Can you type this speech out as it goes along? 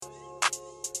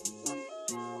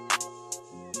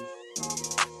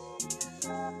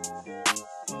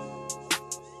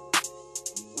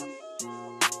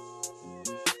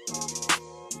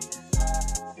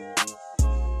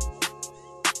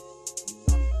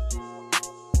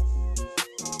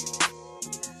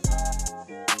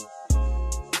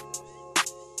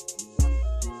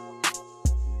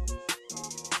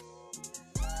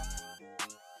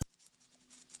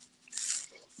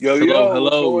Yo, Hello, yo, what's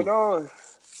hello. going on?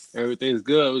 Everything's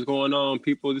good. What's going on,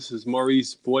 people? This is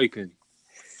Maurice Boykin.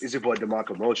 It's your boy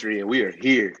DeMarco Moultrie, and we are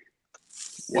here.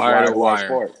 It's Wire to Wire to Wire wire.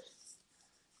 Sports.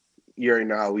 You already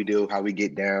know how we do, how we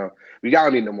get down. We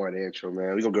don't need no more of the intro,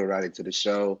 man. We're going to go right into the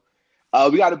show.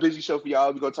 We got a busy show for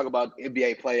y'all. We're going to talk about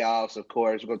NBA playoffs, of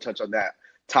course. We're going to touch on that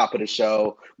top of the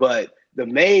show. But the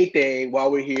main thing while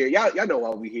we're here, y'all know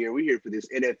why we're here. We're here for this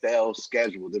NFL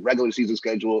schedule. The regular season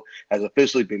schedule has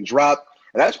officially been dropped.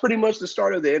 And that's pretty much the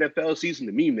start of the NFL season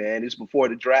to me, man. It's before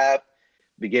the draft,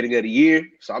 beginning of the year.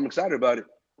 So I'm excited about it.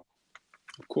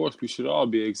 Of course, we should all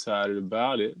be excited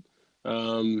about it.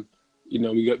 We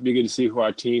get to see who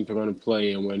our teams are going to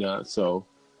play and whatnot. So,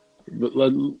 but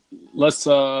let's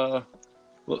start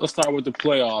with the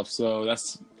playoffs. So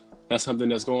that's something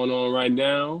that's going on right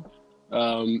now.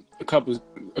 A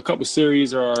couple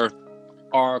series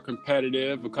are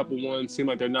competitive. A couple ones seem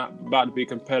like they're not about to be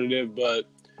competitive, but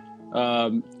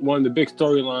one of the big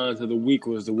storylines of the week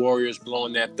was the Warriors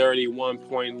blowing that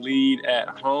 31-point lead at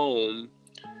home,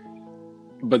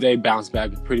 but they bounced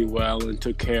back pretty well and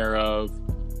took care of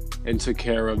the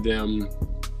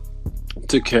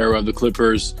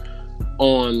Clippers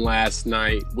on last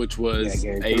night, which was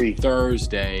a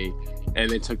Thursday, and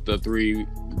they took the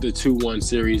 2-1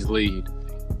 series lead.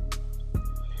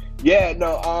 Yeah,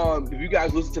 no. If you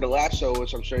guys listened to the last show,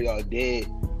 which I'm sure y'all did,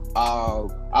 I'll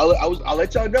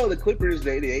let y'all know the Clippers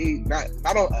they not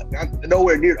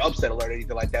nowhere near upset alert or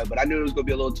anything like that, but I knew it was gonna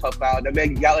be a little tough out. That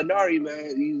man Gallinari,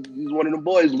 man, he's one of them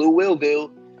boys, Lou Willville.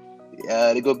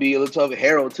 They're gonna be a little tough.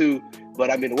 Harold too,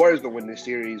 but I mean the Warriors gonna win this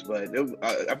series. But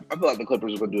I feel like the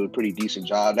Clippers are gonna do a pretty decent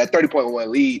job. That 30.1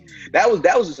 lead, that was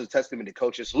just a testament to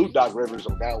coaches. Salute Doc Rivers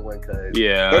on that one, because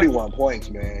 31 points,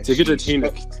 man. To get the team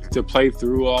to play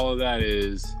through all of that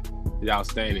is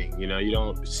outstanding. You know, you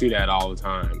don't see that all the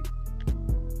time.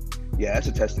 Yeah, that's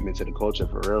a testament to the culture,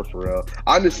 for real.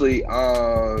 Honestly,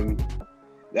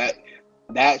 that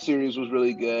series was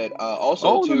really good.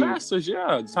 The Masters,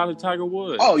 yeah, Tiger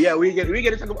Woods. Oh yeah, we get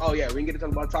to talk about. Oh yeah, we get to talk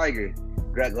about Tiger.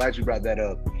 Glad you brought that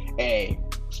up. Hey,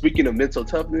 speaking of mental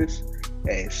toughness,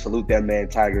 hey, salute that man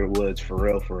Tiger Woods for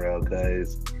real,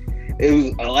 because it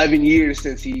was 11 years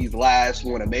since he's last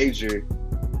won a major.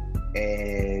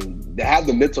 And to have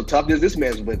the mental toughness, this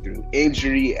man's went through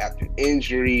injury after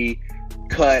injury,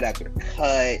 cut after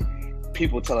cut.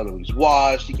 People telling him he's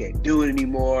washed, he can't do it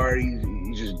anymore,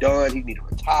 he's just done, he need to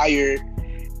retire.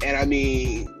 And I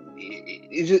mean,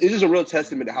 it's just a real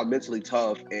testament to how mentally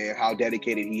tough and how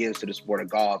dedicated he is to the sport of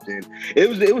golf. And it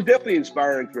was definitely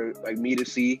inspiring for like me to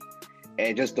see.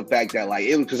 And just the fact that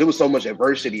because it was so much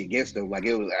adversity against him. Like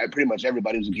it was pretty much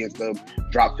everybody was against him,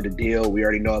 dropped for the deal. We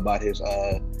already know about his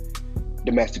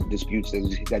domestic disputes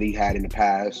that he had in the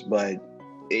past, but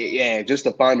just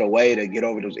to find a way to get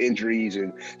over those injuries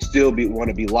and still want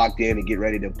to be locked in and get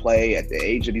ready to play at the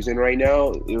age that he's in right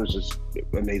now, it was just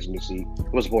amazing to see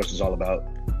what sports is all about.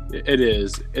 It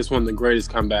is. It's one of the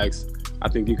greatest comebacks I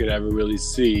think you could ever really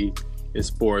see in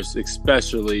sports,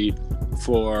 especially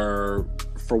for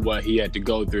what he had to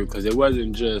go through, because it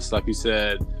wasn't just, like you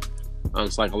said,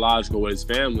 psychological with his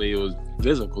family. It was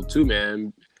physical too,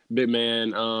 man.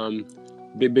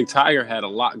 Big Tiger had a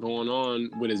lot going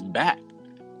on with his back.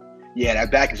 Yeah,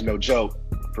 that back is no joke,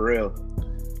 for real.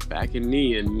 Back and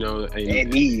knee, and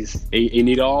knees. You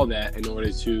need all that in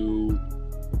order to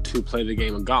play the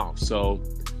game of golf. So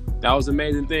that was an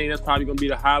amazing thing. That's probably going to be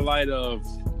the highlight of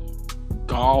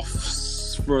golf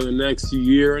for the next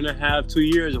year and a half, 2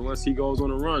 years, unless he goes on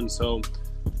a run. So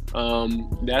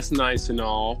that's nice and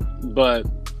all, but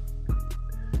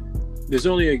there's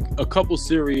only a couple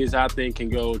series I think can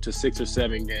go to 6 or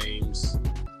 7 games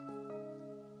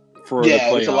for the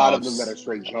playoffs. There's a lot of them that are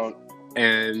straight junk.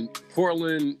 And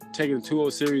Portland taking the 2-0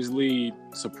 series lead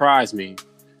surprised me.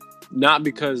 Not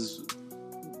because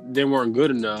they weren't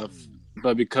good enough,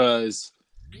 but because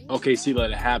OKC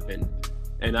let it happen.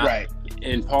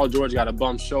 And Paul George got a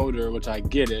bump shoulder, which I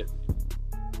get it.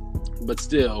 But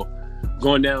still,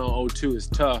 going down 0-2 is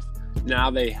tough.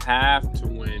 Now they have to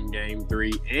win Game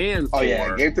 3 and 4. Oh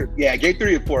yeah, Game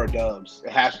 3 and 4 are dubs.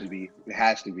 It has to be.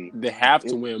 They have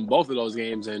to win both of those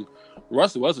games, and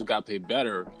Russell Westbrook got to play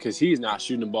better because he's not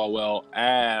shooting the ball well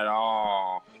at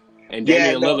all. And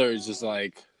Damian Lillard is just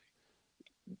like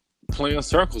playing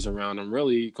circles around him.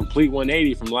 Really, complete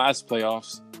 180 from last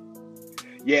playoffs.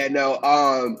 Yeah,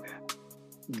 no.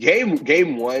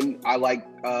 Game 1, I like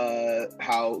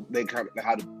how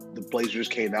the Blazers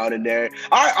came out in there.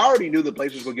 I already knew the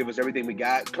Blazers would give us everything we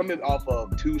got. Coming off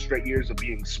of 2 straight years of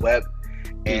being swept,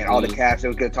 and all the cast that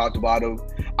was going to talk about him.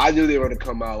 I knew they were going to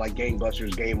come out like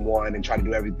gangbusters game one and try to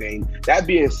do everything. That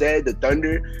being said, the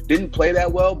Thunder didn't play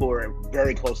that well, but were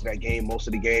very close to that game most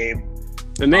of the game.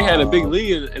 And they had a big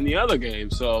lead in the other game,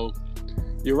 so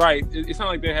you're right. It's not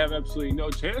like they have absolutely no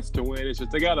chance to win. It's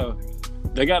just they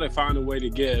gotta find a way to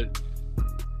get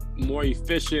more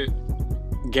efficient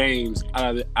games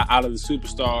out of the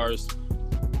superstars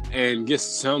and get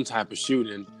some type of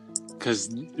shooting.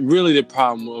 Because really, the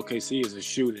problem with OKC is the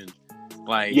shooting.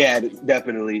 Like, yeah,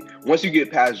 definitely. Once you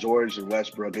get past George and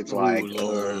Westbrook, it's like.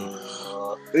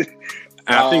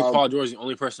 I think Paul George is the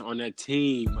only person on that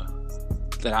team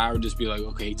that I would just be like,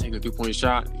 okay, take a 3-point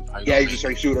shot. He's just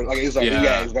straight shooter. Like it's like,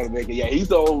 he's gonna make it. Yeah, he's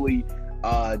the only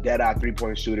dead-eye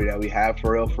 3-point shooter that we have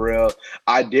for real.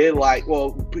 I did like,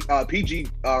 PG.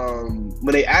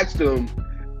 When they asked him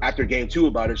after game 2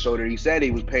 about his shoulder, he said he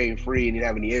was pain free and he didn't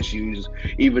have any issues,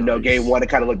 even though game 1 it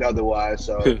kind of looked otherwise.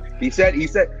 So he said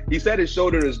his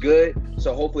shoulder is good.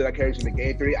 So hopefully that carries him to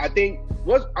game 3. I think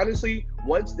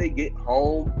once they get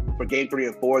home for game 3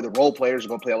 and 4, the role players are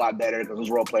going to play a lot better because those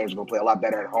role players are going to play a lot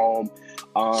better at home.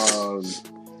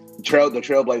 The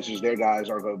Trailblazers, their guys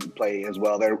are going to play as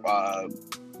well. Their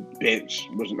bench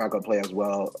was not going to play as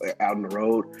well out on the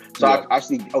road. So yeah. I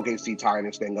see OKC tying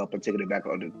this thing up and taking it back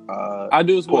on the I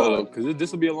do as well, because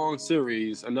this will be a long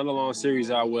series, another long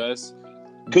series out west.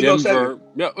 Could go 7.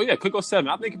 Yeah, could go 7.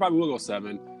 I think it probably will go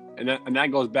 7. And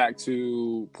that goes back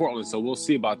to Portland, so we'll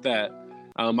see about that.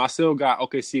 I still got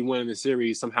OKC winning the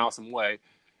series somehow, some way.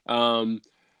 And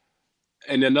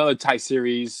another tight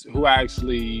series, who I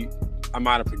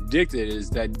might have predicted, is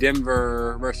that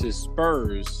Denver versus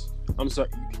Spurs. I'm sorry.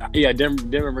 Yeah,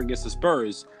 Denver against the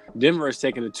Spurs. Denver is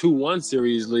taking a 2-1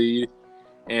 series lead,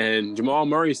 and Jamal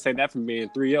Murray's taking that from being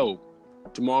 3-0.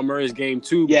 Jamal Murray's game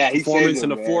 2 performance in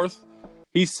the fourth,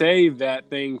 he saved that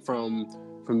thing from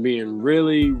being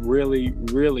really, really,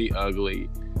 really ugly.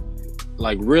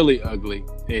 Like, really ugly.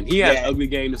 And he had an ugly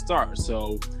game to start.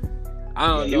 So, I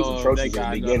don't know if they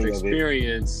got enough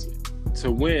experience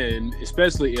to win,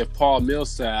 especially if Paul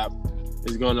Millsap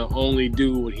is going to only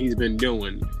do what he's been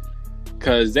doing.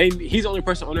 Because he's the only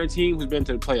person on their team who's been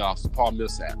to the playoffs, Paul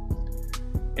Millsap.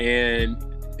 And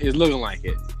it's looking like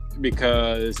it.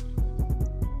 Because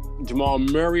Jamal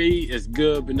Murray is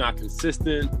good but not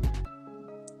consistent.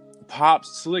 Pop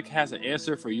Slick has an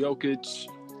answer for Jokic.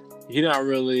 He's not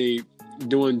really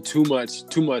doing too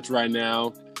much right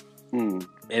now.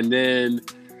 And then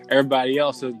everybody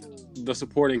else, the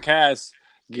supporting cast,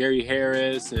 Gary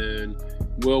Harris and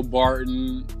Will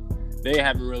Barton, they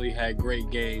haven't really had great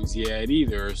games yet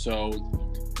either. So,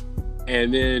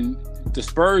 and then the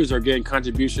Spurs are getting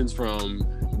contributions from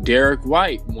Derek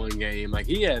White one game. Like,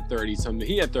 he had 30-something.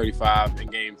 He had 35 in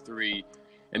game 3.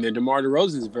 And then DeMar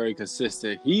DeRozan is very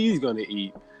consistent. He's going to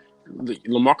eat.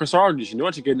 LaMarcus Aldridge, you know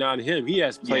what you're getting out of him. He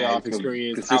has playoff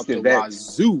experience out the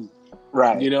wazoo.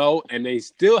 Right. You know, and they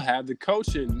still have the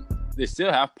coaching. They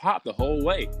still have Pop the whole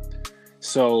way.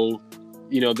 So,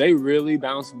 you know, they really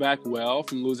bounced back well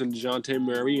from losing DeJounte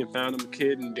Murray and found them a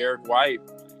kid in Derek White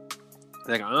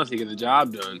that can honestly get the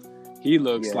job done. He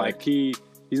looks like he's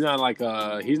not like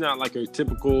a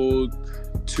typical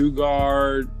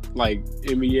 2-guard like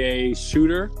NBA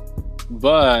shooter,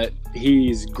 but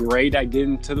he's great at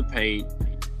getting to the paint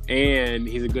and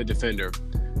he's a good defender.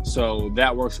 So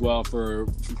that works well for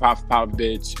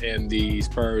Popovich and the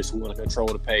Spurs who want to control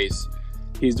the pace.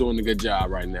 He's doing a good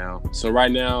job right now. So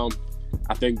right now,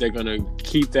 I think they're going to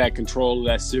keep that control of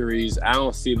that series. I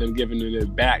don't see them giving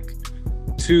it back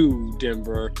to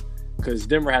Denver because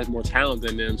Denver has more talent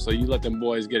than them. So you let them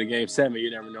boys get a game 7, you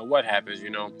never know what happens, you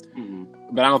know.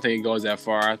 Mm-hmm. But I don't think it goes that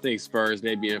far. I think Spurs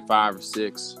maybe in 5 or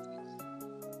 6.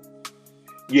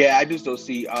 Yeah, I just don't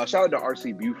see. Shout out to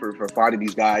R.C. Buford for finding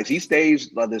these guys. He stays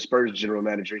the Spurs general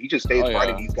manager. He just stays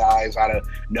finding these guys out of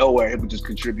nowhere. He would just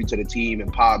contribute to the team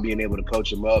and Pop being able to coach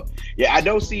them up. Yeah, I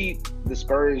don't see the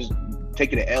Spurs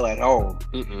taking an L at home.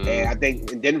 Mm-mm. And I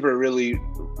think Denver really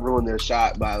ruined their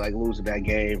shot by losing that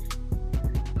game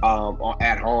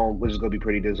at home, which is going to be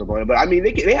pretty disappointing. But I mean,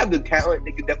 they have the talent.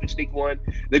 They can definitely sneak one.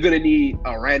 They're going to need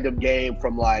a random game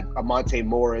from a Monte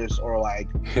Morris or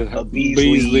a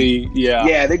Beasley.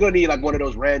 Yeah, they're going to need one of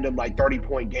those random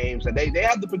 30-point games. And they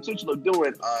have the potential of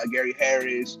doing Gary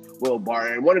Harris, Will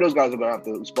Barton. One of those guys are going to have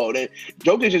to explode. And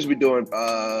Jokic has been doing.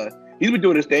 He's been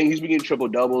doing his thing. He's been getting triple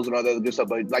doubles and all that good stuff.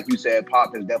 But like you said,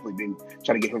 Pop has definitely been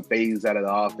trying to get him phased out of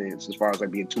the offense as far as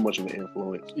being too much of an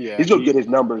influence. Yeah, he's gonna get his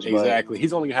numbers. Exactly.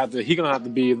 He's only gonna have to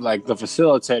be the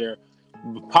facilitator.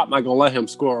 Pop not gonna let him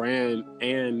score and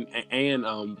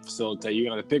facilitate. You're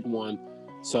gonna have to pick one.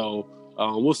 So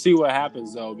we'll see what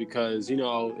happens though, because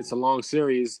it's a long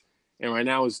series and right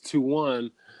now it's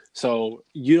 2-1. So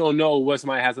you don't know what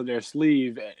somebody has up their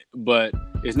sleeve, but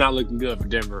it's not looking good for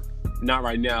Denver. Not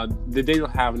right now. They don't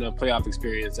have enough playoff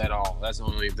experience at all. That's the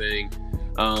only thing.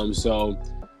 I don't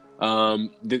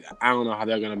know how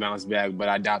they're going to bounce back, but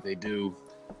I doubt they do.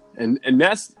 And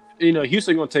that's,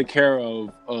 Houston going to take care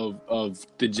of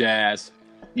the Jazz.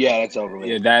 Yeah, that's over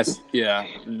with. That's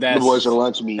the boys are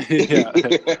lunch meat. yeah,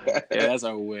 that's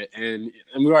over with. And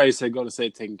we already said Golden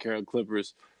State taking care of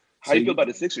Clippers. How do you feel about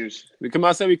the Sixers? We come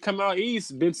out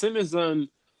east. Ben Simmons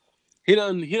he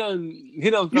done You kind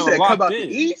said of locked come out in.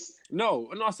 the east? No,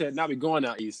 I said not be going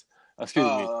out east. Excuse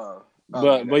me.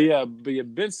 Okay. But yeah,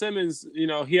 Ben Simmons,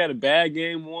 he had a bad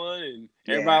game one, and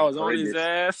everybody was on his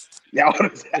ass. Yeah,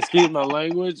 excuse my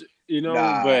language,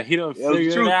 but he done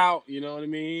figured it out. You know what I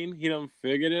mean? He done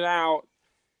figured it out.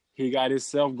 He got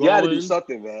himself going. You got to do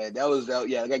something, man.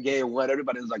 That game one.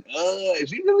 Everybody was like,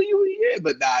 is he really here?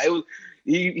 But nah, it was.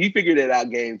 He figured it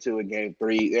out game 2 and game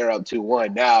 3. They're up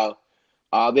 2-1 now.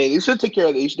 They should take care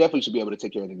of. They definitely should be able to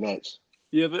take care of the Nets.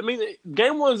 Yeah, but I mean,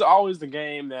 game 1 is always the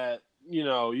game that you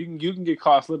can get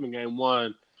caught slipping game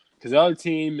 1 because the other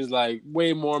team is like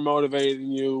way more motivated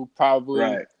than you probably.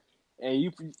 Right. And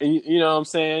you know what I'm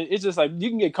saying? It's just like you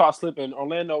can get caught slipping.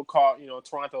 Orlando caught,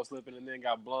 Toronto slipping and then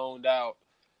got blown out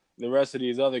the rest of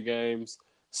these other games.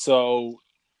 So,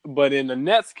 but in the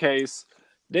Nets case,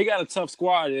 they got a tough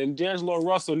squad and D'Angelo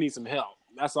Russell needs some help.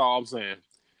 That's all I'm saying.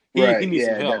 He needs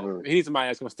some help. Definitely. He needs somebody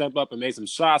that's going to step up and make some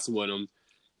shots with him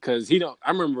because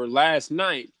I remember last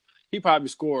night, he probably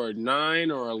scored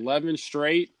 9 or 11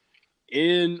 straight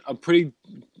in a pretty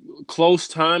close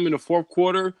time in the fourth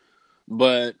quarter,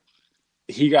 but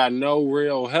he got no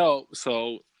real help,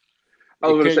 so I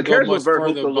was going to say, Karis LeVert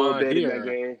hooped a little bit in that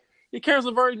game. Yeah, Karis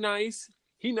LeVert nice.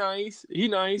 He nice. He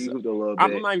nice. He hooped a little bit.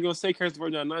 I'm not even going to say Karis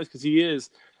LeVert not nice because he is.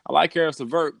 I like Karis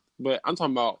LeVert, but I'm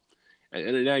talking about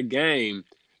in that game,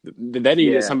 they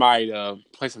needed somebody to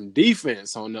play some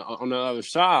defense on the other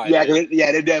side. Yeah,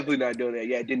 they're definitely not doing that.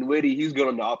 Yeah, Dinwiddie, he's good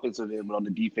on the offensive end, but on the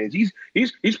defense, he's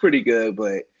pretty good,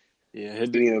 but he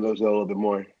needs to go a little bit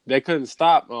more. They couldn't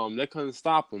stop him. They couldn't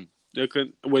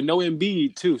with no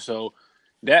Embiid too. So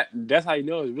that's how you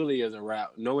know it really is a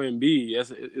wrap. No Embiid,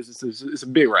 it's a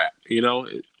big wrap.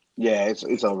 Yeah,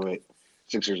 it's over with.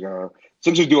 Sixers gone.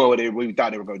 Sixers doing what we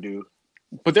thought they were going to do.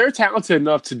 But they're talented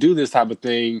enough to do this type of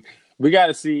thing. We got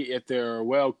to see if they're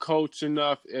well coached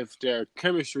enough, if their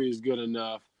chemistry is good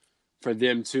enough for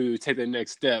them to take the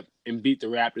next step and beat the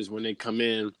Raptors when they come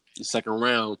in the second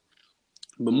round.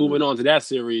 But moving on to that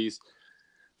series,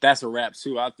 that's a wrap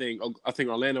too. I think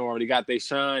Orlando already got their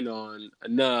shine on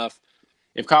enough.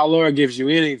 If Kyle Lowry gives you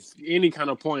any kind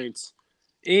of points,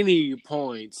 any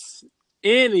points.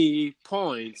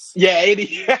 Yeah,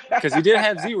 80. Because he did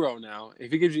have 0 now.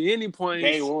 If he gives you any points,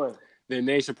 Day 1. then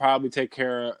they should probably take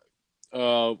care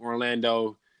of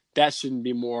Orlando. That shouldn't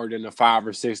be more than a 5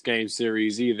 or 6 game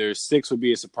series either. 6 would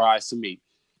be a surprise to me.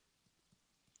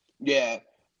 Yeah,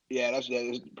 that's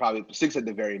probably 6 at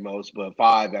the very most, but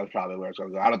 5 that was probably where it's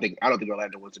going to go. I don't think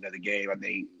Orlando wins another game. I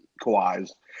think Kawhi.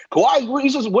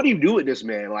 He's just, what do you do with this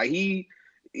man? Like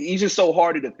he's just so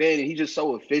hard to defend, and he's just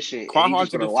so efficient. Kawhi and he's hard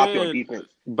to just lock your defend. defense.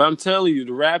 But I'm telling you,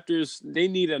 the Raptors they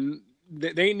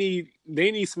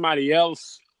need somebody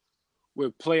else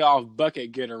with playoff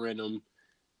bucket getter in them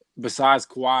besides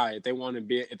Kawhi if they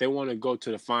want to go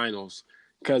to the finals.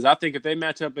 Because I think if they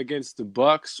match up against the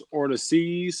Bucks or the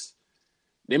C's,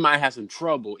 they might have some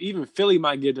trouble. Even Philly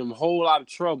might get them a whole lot of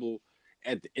trouble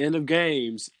at the end of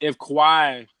games if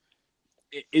Kawhi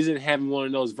isn't having one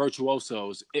of those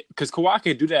virtuosos. Because Kawhi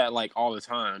can do that like all the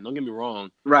time. Don't get me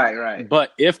wrong. Right.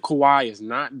 But if Kawhi is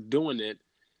not doing it,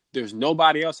 there's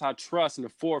nobody else I trust in the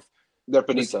fourth. They're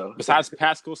finito. Besides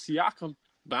Pascal Siakam.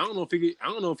 But I don't know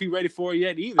if he's ready for it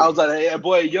yet either. I was like, hey,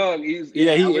 boy, young.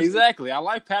 Exactly. I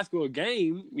like Pascal a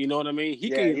game. You know what I mean? He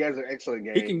has an excellent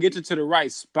game. He can get you to the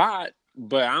right spot,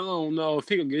 but I don't know if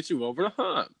he can get you over the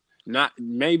hump.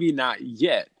 Maybe not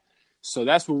yet. So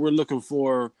that's what we're looking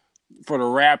for the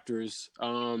Raptors.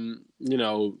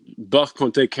 Bucks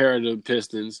gonna take care of the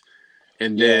Pistons,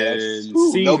 and then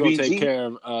C's gonna take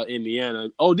care of Indiana.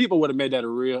 Depot would have made that a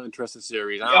real interesting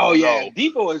series.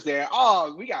 Depot was there.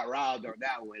 Oh, we got robbed on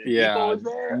that one. Depot was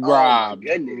there. Robbed,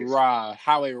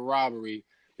 highway robbery,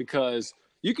 because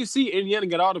you can see Indiana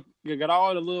got all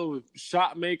the little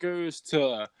shot makers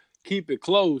to keep it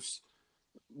close,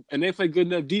 and they play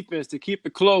good enough defense to keep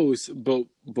it close. But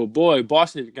boy,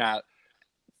 Boston got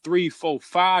 3, 4,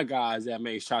 5 guys that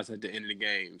made shots at the end of the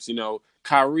games.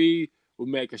 Kyrie would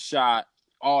make a shot,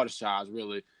 all the shots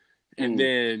really, and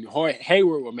then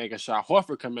Hayward would make a shot.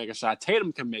 Horford can make a shot.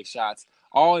 Tatum can make shots,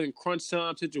 all in crunch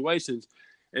time situations.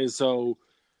 And so,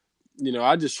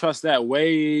 I just trust that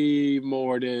way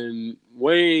more than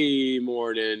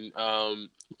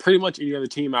pretty much any other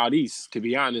team out east. To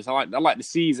be honest, I like the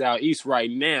C's out east right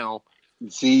now.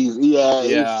 See,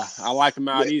 Yeah, I like them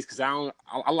out east because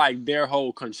I like their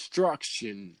whole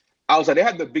construction. I was like, they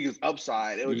have the biggest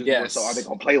upside. It was just more so, are they Yes,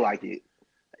 gonna play like it?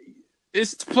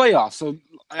 it's the playoffs, so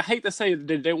I hate to say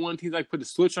that they want teams like put the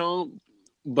switch on,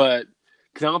 but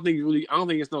because I don't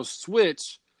think it's no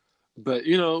switch. But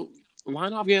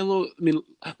lineup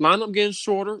getting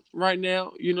shorter right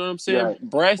now. You know what I'm saying? Right.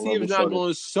 Brad A little Stevens bit not shorter.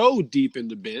 going so deep in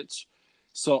the bench,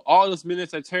 so all those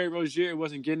minutes that Terry Rozier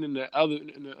wasn't getting in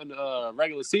the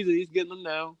regular season, he's getting them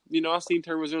now. I've seen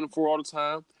Terry Rozier on the floor all the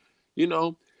time.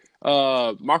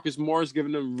 Marcus Morris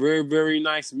giving them very, very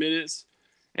nice minutes,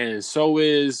 and so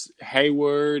is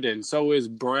Hayward, and so is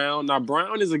Brown. Now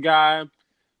Brown is a guy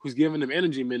who's giving them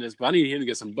energy minutes, but I need him to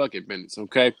get some bucket minutes.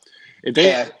 Okay.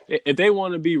 If they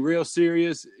want to be real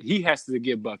serious, he has to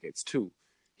get buckets too.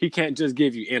 He can't just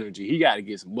give you energy. He got to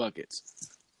get some buckets.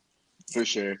 For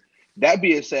sure. That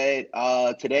being said,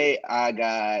 today I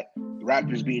got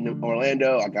Raptors beating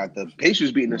Orlando. I got the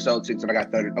Pacers beating the Celtics, and I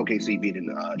got the OKC beating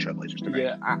the Trailblazers today.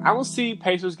 Yeah, I don't see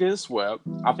Pacers getting swept.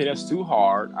 I think that's too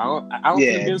hard. I don't think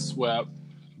they're getting swept.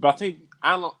 But I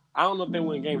don't know if they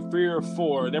win game 3 or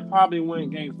 4. They probably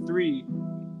win game 3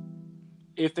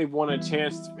 if they won a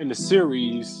chance in the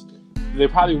series. They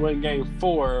probably win game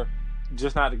 4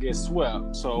 just not to get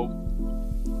swept. So,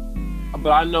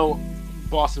 but I know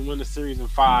Boston win the series in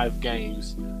 5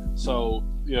 games. So,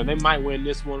 they might win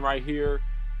this one right here,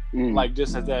 like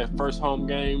just as that first home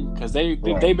game, because they've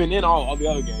been in all the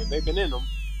other games. They've been in them.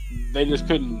 They just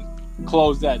couldn't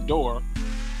close that door.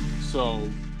 So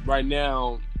right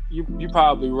now, you're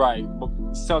probably right.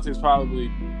 Celtics probably.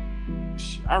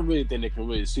 I really think they can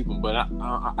really sweep them, but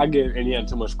I give Indiana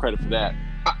too much credit for that.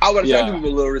 I would give them a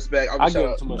little respect. I give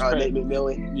them too much credit. Nate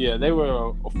McMillan. Yeah, they were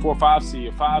a 4-5 seed,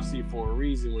 a 5 seed for a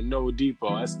reason with no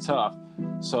Depot. That's tough.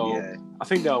 So I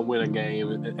think they'll win a game,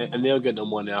 and they'll get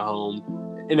them one at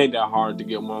home. It ain't that hard to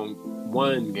get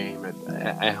one game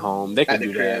at home. They can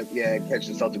do that. Yeah, catch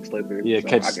the Celtics slipping. Yeah,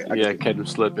 catch them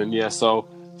slipping. Yeah, so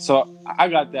I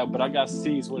got that, but I got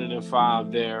C's winning in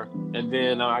 5 there. And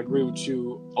then I agree with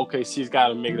you. OKC's got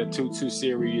to make it a 2-2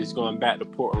 series going back to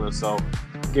Portland. So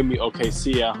give me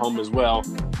OKC at home as well.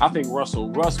 I think Russell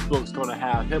Westbrook's going to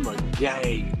have him a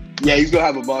game. Yeah, he's going to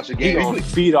have a monster game. He's going to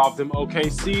feed off them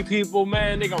OKC people,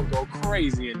 man. They're going to go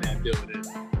crazy in that building.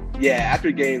 Yeah,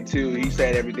 after game 2, he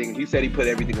said everything. He said he put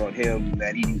everything on him,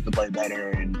 that he needs to play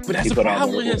better. But that's the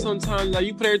problem with him sometimes. Like,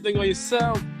 you put everything on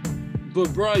yourself.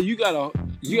 But, bro, you got a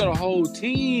whole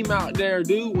team out there,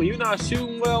 dude. When you're not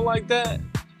shooting well like that,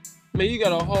 man, you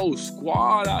got a whole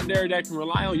squad out there that can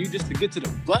rely on you just to get to the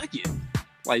bucket.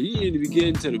 Like, you need to be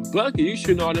getting to the bucket. You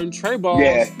shooting all them tray balls.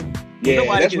 Yeah.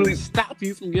 Nobody can stop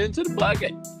you from getting to the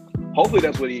bucket. Hopefully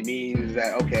that's what he means, is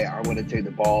that, okay, I want to take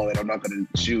the ball and I'm not going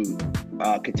to shoot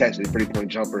contested 3-point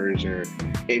jumpers or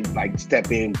step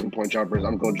in 3-point jumpers.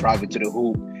 I'm going to drive it to the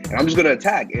hoop and I'm just going to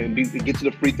attack and get to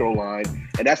the free throw line.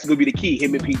 And that's going to be the key.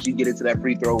 Him and PG get into that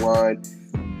free throw line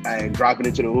and dropping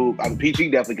into the hoop. I mean, PG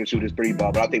definitely can shoot his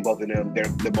 3-ball, but I think both of them, they're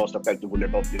the most effective when they're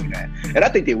both doing that. And I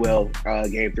think they will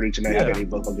game 3 tonight. I think they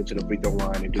both going to get to the free throw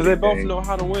line. Because they both know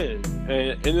how to win.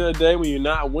 And at the end of the day, when you're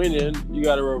not winning, you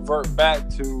got to revert back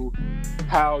to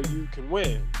how you can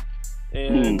win.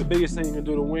 And the biggest thing you can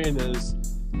do to win is,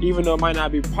 even though it might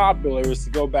not be popular, is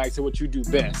to go back to what you do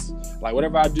best. Like,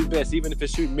 whatever I do best, even if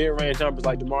it's shooting mid-range jumpers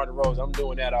like DeMar DeRozan, I'm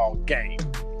doing that all game.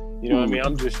 You know what I mean?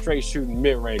 I'm just straight shooting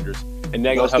mid-rangers, and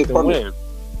that gonna help them win.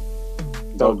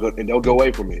 Don't go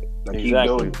away from it.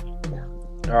 Exactly. Keep doing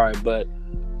it. All right, but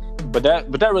that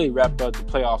really wrapped up the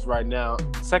playoffs right now.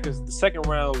 The second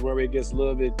round is where it gets a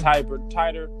little bit tighter,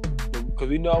 because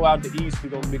we know out the East we're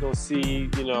gonna see,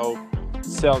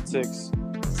 Celtics,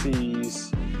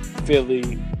 C's,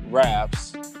 Philly,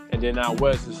 Raps, and then out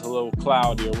West it's a little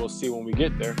cloudier. We'll see when we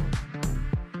get there.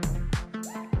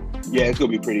 Yeah, it's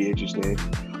gonna be pretty interesting.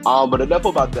 But enough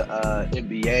about the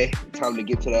NBA. Time to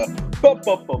get to the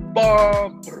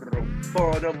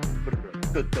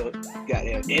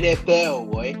goddamn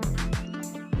NFL, boy.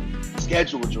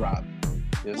 Schedule drop.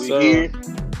 Yes, we sir. Here.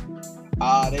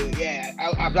 I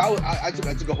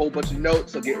took a whole bunch of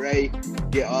notes, so get ready.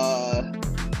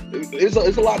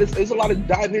 It's a lot to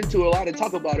dive into, a lot to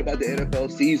talk about the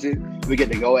NFL season. We get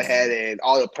to go ahead and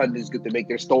all the pundits get to make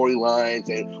their storylines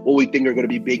and what we think are going to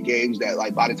be big games that,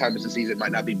 like, by the time it's the season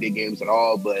might not be big games at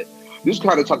all. But just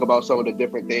kind of talk about some of the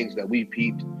different things that we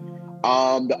peeped.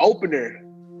 The opener,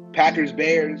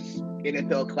 Packers-Bears,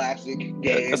 NFL Classic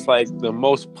game. That's like the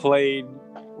most played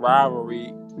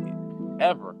rivalry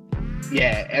ever.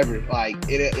 Yeah, ever. Like,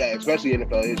 especially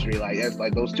NFL history. Like, that's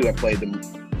like those two have played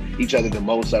each other the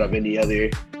most out of any other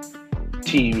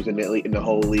teams in the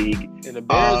whole league. And the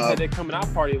Bears had their coming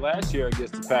out party last year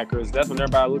against the Packers. That's when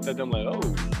everybody looked at them like, oh,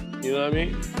 you know what I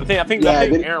mean? I think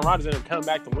Aaron Rodgers ended up coming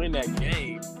back to win that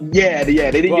game. Yeah, they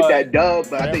didn't get that dub,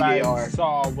 but I think they are.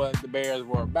 Saw what the Bears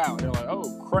were about. They're like,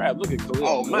 oh crap, look at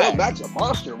Khalil Mack. Khalil Mack's a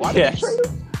monster. Why did they trade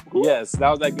him? Yes, that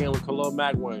was that game when Khalil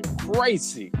Mack went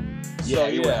crazy. Yeah,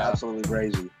 he went absolutely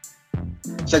crazy.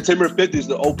 September 5th is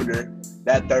the opener,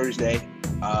 that Thursday.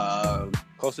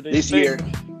 Closer than this year.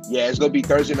 Yeah, it's going to be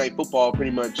Thursday night football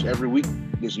pretty much every week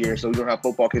this year. So we're going to have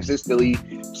football consistently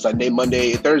Sunday,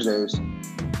 Monday, and Thursdays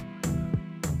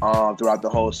throughout the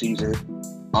whole season.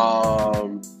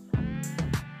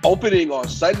 Opening on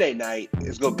Sunday night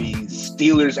is going to be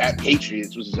Steelers at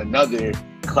Patriots, which is another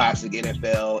classic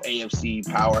NFL AFC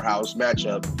powerhouse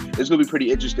matchup. It's going to be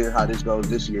pretty interesting how this goes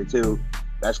this year, too.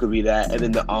 That's going to be that. And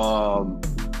then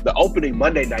the opening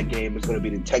Monday night game is going to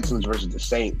be the Texans versus the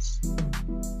Saints.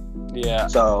 Yeah.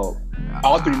 So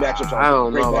all three matchups are I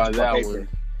don't know about that one.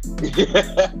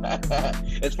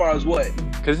 As far as what?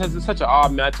 Because it's such an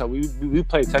odd matchup. We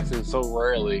play Texans so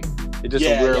rarely. It's just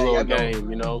a weird little game,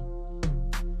 you know?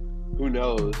 Who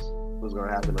knows what's going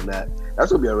to happen on that?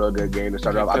 That's going to be a real good game to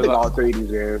start off. I think all three of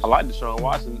these games. I like Deshaun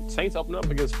Watson. Saints open up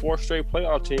against 4 straight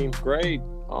playoff teams. Great.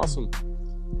 Awesome.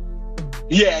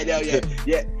 Yeah.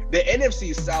 The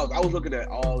NFC South, I was looking at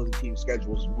all of the team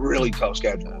schedules, really tough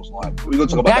schedules. Like, we're going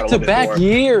to talk about that a little bit more. Back-to-back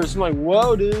years. I'm like,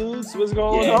 whoa, dudes. What's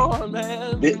going on,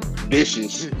 man?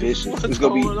 Vicious. What's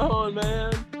going on,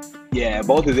 man? Yeah,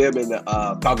 both of them and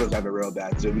the Falcons have it real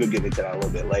bad, so we'll get into that a little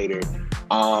bit later.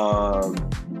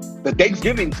 The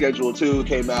Thanksgiving schedule, too,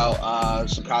 came out.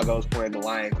 Chicago's playing the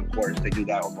Lions, of course. They do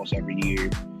that almost every year.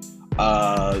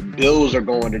 Bills are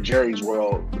going to Jerry's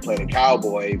World to play the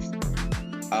Cowboys.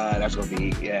 That's going to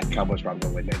be, Cowboys probably going to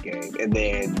win that game. And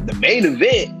then the main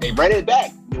event, they ran it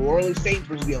back. New Orleans Saints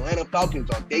versus the Atlanta Falcons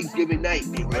on Thanksgiving night.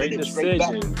 They ran it straight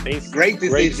back. Great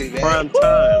decision, man. Prime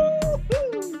time.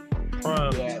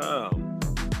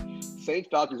 Saints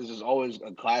Falcons is just always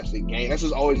a classic game. This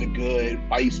is always a good,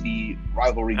 feisty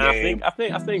rivalry game. I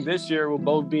think this year we'll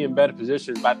both be in better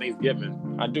positions by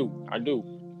Thanksgiving. I do.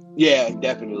 Yeah,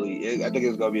 definitely. I think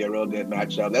it's gonna be a real good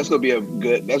matchup. That's gonna be a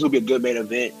good main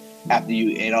event after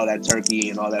you ate all that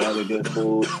turkey and all that other good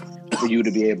food for you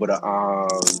to be able to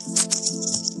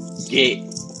get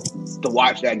to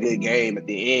watch that good game at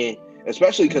the end.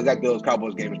 Especially because that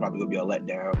Bills-Cowboys game is probably going to be a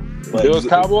letdown.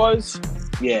 Bills-Cowboys?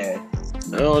 Yeah.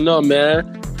 I don't know,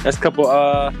 man. That's a couple.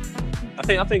 I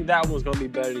think that one's going to be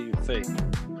better than you think.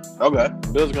 Okay.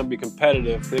 Bills are going to be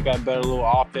competitive. They got better little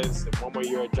offense. And one more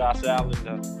year of Josh Allen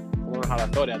to learn how to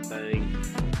throw that thing.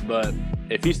 But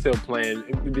if he's still playing,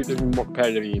 it'll be more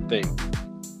competitive than you think.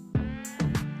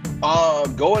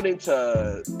 Going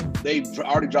into, they've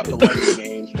already dropped the London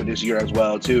games for this year as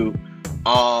well, too.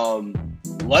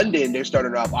 London, they're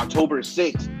starting off October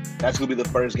 6th. That's going to be the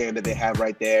first game that they have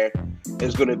right there.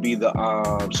 It's going to be the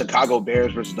Chicago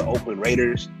Bears versus the Oakland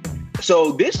Raiders.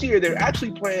 So this year, they're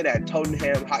actually playing at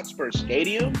Tottenham Hotspur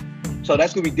Stadium. So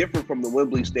that's going to be different from the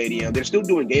Wembley Stadium. They're still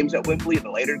doing games at Wembley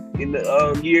later in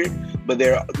the year, but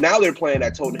they're playing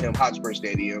at Tottenham Hotspur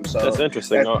Stadium. So that's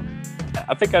interesting.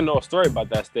 I think I know a story about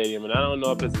that stadium, and I don't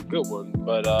know if it's a good one,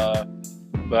 but I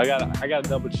gotta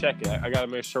double check it. I gotta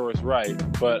make sure it's right.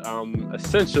 But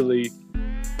essentially,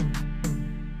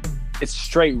 it's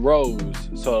straight rows,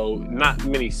 so not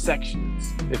many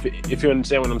sections. If you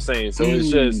understand what I'm saying, so it's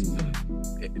just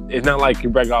it's not like you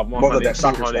break off 100,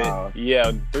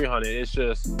 200, 300. It's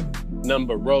just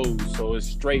number rows, so it's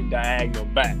straight diagonal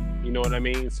back. You know what I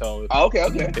mean? So okay,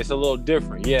 it's a little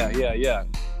different. Yeah.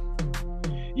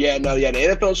 Yeah, no, yeah. The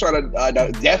NFL's trying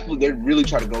to definitely. They're really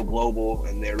trying to go global,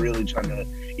 and they're really trying to.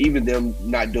 Even them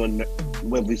not doing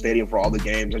Wembley Stadium for all the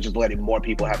games, they're just letting more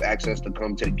people have access to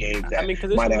come to the games. That because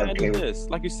this,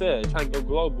 like you said, trying to go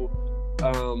global.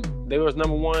 They was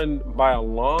number one by a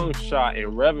long shot in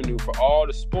revenue for all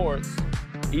the sports,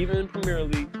 even Premier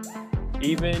League,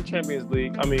 even Champions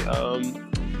League.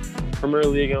 Premier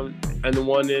League and the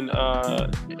one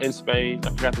in Spain. I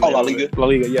forgot the name. La Liga. La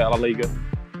Liga, yeah, La Liga.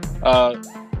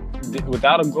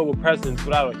 Without a global presence,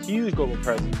 without a huge global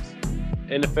presence,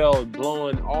 NFL is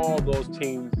blowing all those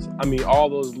teams, all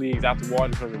those leagues out the water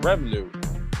in terms of revenue.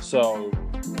 So,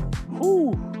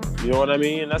 you know what I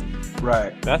mean? That's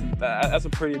right. That's a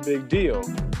pretty big deal.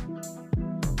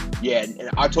 Yeah, in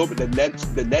October, the next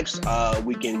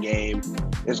weekend game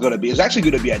is actually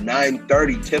going to be a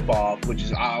 9:30 tip-off, which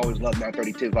is, I always love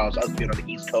 9:30 tip-offs. Us being on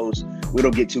the East Coast, we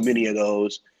don't get too many of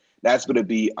those. That's going to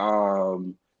be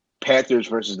Panthers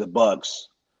versus the Bucks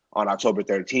on October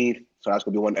 13th. So that's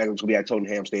gonna be one. It's gonna be at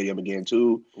Tottenham Stadium again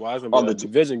too. Well, it's On gonna be a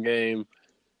division game.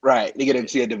 Right, they get to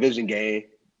see a division game.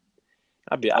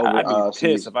 I'd be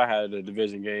pissed if I had a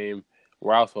division game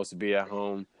where I was supposed to be at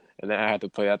home and then I had to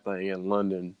play that thing in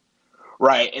London.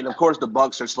 Right, and of course the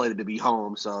Bucks are slated to be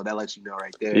home, so that lets you know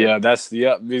right there. Yeah,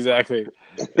 exactly.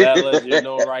 That lets you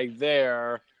know right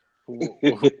there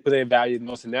who they value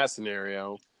most in that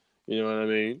scenario. You know what I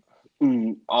mean?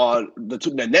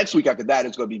 The next week after that,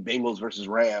 it's going to be Bengals versus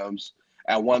Rams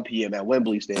at 1 p.m. at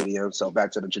Wembley Stadium. So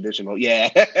back to the traditional,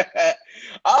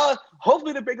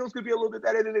 hopefully the Bengals could be a little bit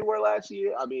better than they were last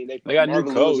year. I mean, they got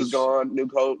Marvin new coach. Lewis is gone, new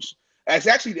coach. It's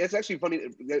actually funny.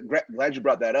 Glad you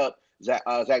brought that up.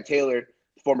 Zach Taylor,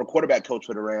 former quarterback coach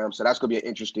for the Rams, so that's going to be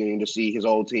interesting to see his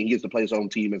old team. He gets to play his own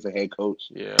team as a head coach.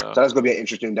 Yeah, so that's going to be an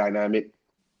interesting dynamic.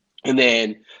 And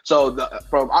then,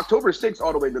 from October 6th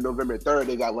all the way to November 3rd,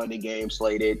 they got London games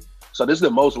slated. So this is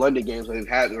the most London games they're going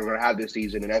to have this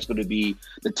season, and that's going to be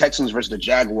the Texans versus the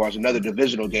Jaguars, another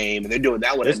divisional game, and they're doing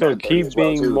that one. It's going to keep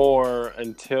being more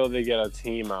until they get a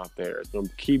team out there. It's going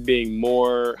to keep being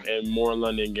more and more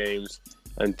London games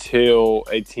until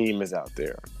a team is out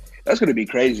there. That's going to be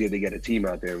crazy if they get a team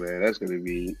out there, man. That's going to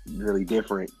be really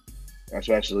different,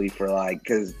 especially for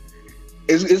because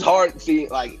it's hard to see,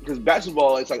 because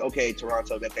basketball, it's like, okay,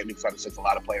 Toronto, that makes sense. A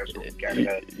lot of players from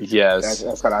Canada. Yes.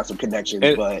 That's kind of some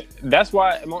connections, but that's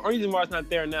why, the only reason why it's not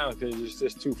there now is because it's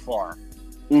just too far.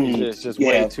 It's just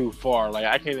way too far.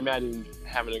 I can't imagine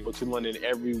having to go to London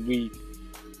every week,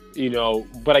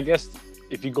 but I guess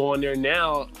if you go in there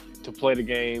now to play the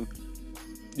game,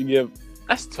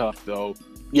 that's tough, though.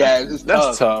 Yeah,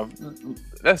 that's tough.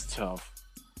 That's tough.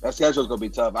 That schedule's gonna be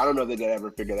tough. I don't know if they can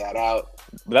ever figure that out.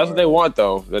 But that's what they want,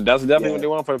 though. That's definitely what they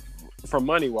want for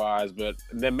money wise. But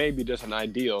that may be just an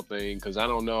ideal thing because I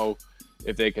don't know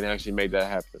if they can actually make that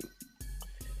happen.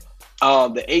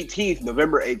 The 18th,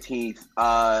 November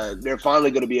 18th, they're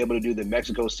finally going to be able to do the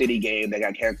Mexico City game that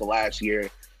got canceled last year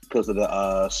because of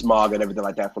the smog and everything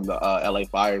like that from the LA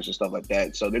fires and stuff like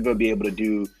that. So they're going to be able to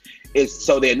do it.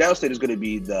 So they announced that it's going to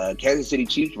be the Kansas City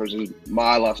Chiefs versus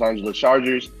my Los Angeles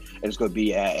Chargers. And it's going to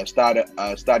be at Estadio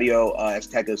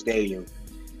Azteca Stadium.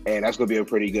 And that's going to be a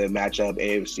pretty good matchup,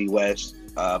 AFC West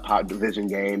pop division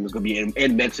game. It's going to be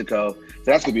in Mexico. So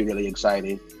that's going to be really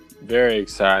exciting. Very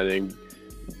exciting.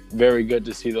 Very good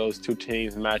to see those two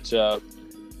teams match up.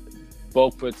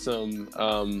 Both with some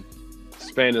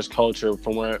Spanish culture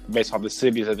based off the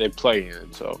cities that they play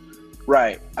in. So,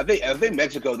 right. I think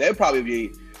Mexico, they'll probably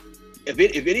be,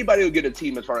 if anybody will get a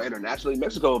team as far as internationally,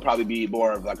 Mexico will probably be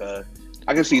more of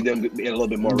I can see them being a little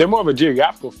bit more. They're more of a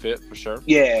geographical fit for sure.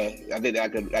 Yeah, I think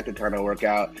that could kind of work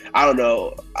out. I don't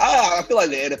know. I feel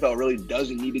like the NFL really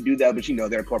doesn't need to do that, but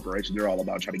they're a corporation. They're all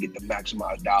about trying to get the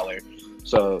maximized dollar.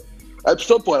 So at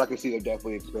some point, I can see them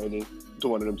definitely expanding to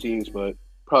one of them teams, but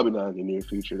probably not in the near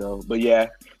future though. But yeah,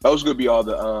 those are going to be all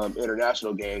the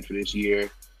international games for this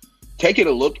year. Taking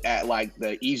a look at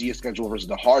the easiest schedule versus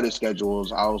the hardest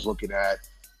schedules, I was looking at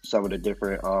some of the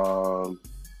different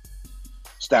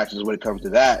stats when it comes to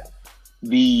that.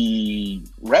 The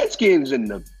Redskins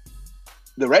and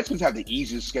the Redskins have the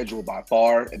easiest schedule by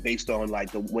far, and based on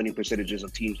the winning percentages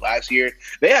of teams last year,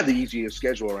 they have the easiest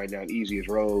schedule right now, the easiest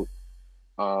road.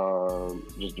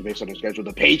 Just based on their schedule.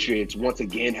 The Patriots once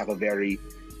again have a very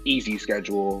easy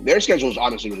schedule. Their schedule is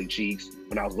honestly really cheeks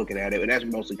when I was looking at it, and that's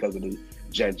mostly because of the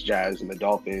Jets, Jazz, and the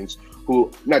Dolphins.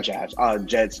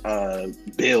 Jets,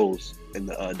 Bills, and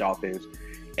the Dolphins.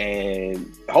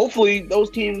 And hopefully those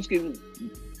teams can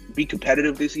be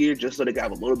competitive this year just so they can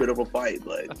have a little bit of a fight.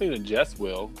 But I think the Jets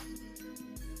will.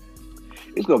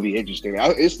 It's going to be interesting.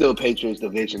 It's still Patriots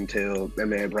division till that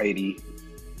man Brady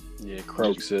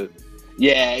croaks it.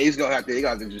 Yeah, they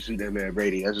got to just shoot that man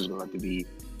Brady. That's just going to have to be.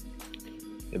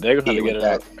 They're going to have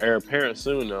to get an heir apparent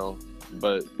soon, though.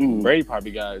 But Brady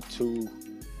probably got two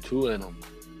in him,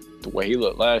 the way he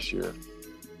looked last year.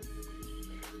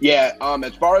 Yeah,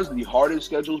 as far as the hardest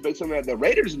schedules based on that, the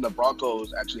Raiders and the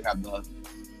Broncos actually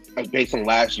have based on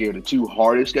last year, the two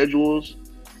hardest schedules.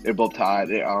 They're both tied.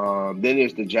 Then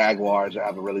there's the Jaguars that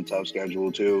have a really tough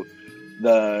schedule too.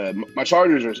 My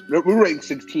Chargers we're ranked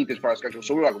 16th as far as schedule,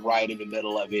 so we're right in the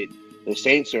middle of it. The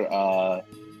Saints are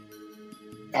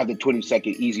have the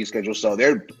 22nd easy schedule, so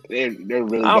they're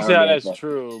really. I don't see how that's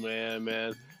true,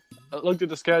 man. I looked at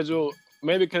the schedule.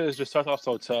 Maybe because it just starts off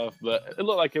so tough, but it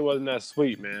looked like it wasn't that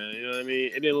sweet, man. You know what I mean?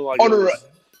 It didn't look like.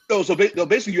 So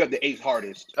basically, you have the 8th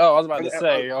hardest. Oh, I was about to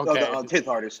say, okay. No, the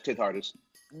 10th hardest.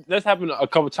 That's happened a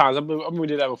couple times. I mean, we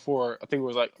did that before. I think it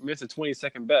was it's the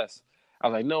 22nd best. I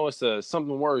was like, no, it's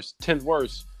something worse, 10th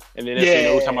worse. And then next thing you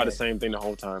know, we're talking about the Yeah. same thing the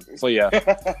whole time. So yeah,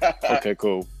 okay,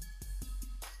 cool.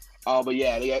 But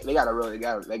yeah, they got a really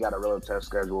tough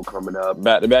schedule coming up.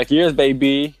 Back to back years,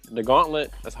 baby. The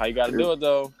gauntlet. That's how you got to do it,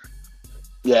 though.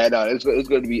 Yeah, no, it's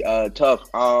going to be tough.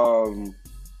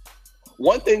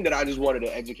 One thing that I just wanted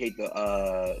to educate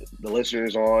the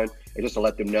listeners on, and just to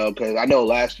let them know, because I know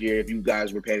last year, if you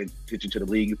guys were paying attention to the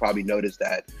league, you probably noticed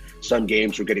that some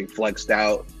games were getting flexed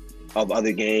out of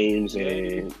other games,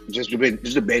 and just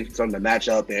based on the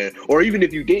matchup, or even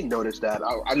if you didn't notice that,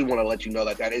 I just want to let you know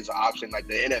that is an option. Like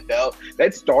the NFL,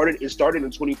 it started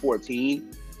in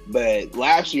 2014, but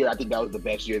last year I think that was the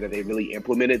best year that they really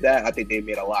implemented that. I think they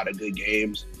made a lot of good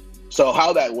games. So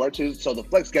how that works is, so the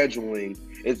flex scheduling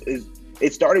is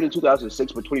it started in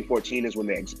 2006, but 2014 is when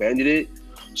they expanded it.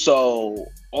 So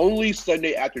only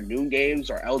Sunday afternoon games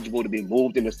are eligible to be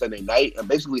moved into Sunday night. And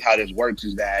basically how this works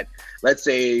is that, let's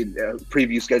say the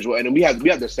preview schedule, and then we have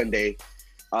the Sunday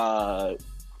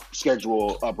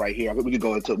schedule up right here. We could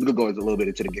go into a little bit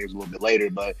into the games a little bit later,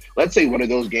 but let's say one of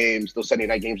those games, those Sunday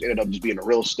night games, ended up just being a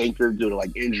real stinker due to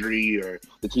like injury, or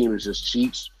the team is just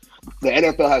cheats. The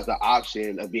NFL has the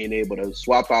option of being able to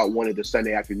swap out one of the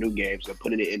Sunday afternoon games and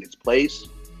putting it in its place.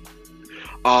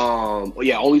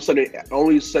 Only Sunday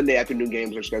afternoon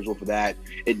games are scheduled for that.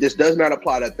 This does not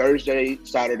apply to Thursday,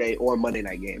 Saturday, or Monday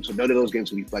night games. So none of those games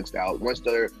can be flexed out.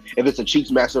 If it's a Chiefs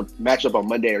matchup on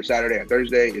Monday or Saturday or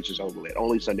Thursday, it's just over with.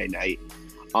 Only Sunday night.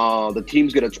 The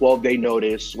teams get a 12-day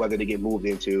notice whether they get moved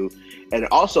into. And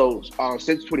also,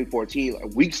 since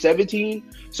 2014, week 17.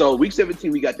 So week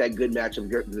 17, we got that good match of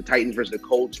the Titans versus the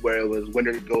Colts, where it was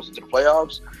winner goes into the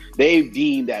playoffs. They've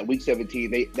deemed that week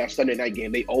 17, that Sunday night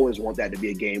game, they always want that to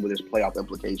be a game with its playoff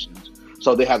implications.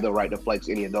 So they have the right to flex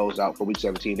any of those out for week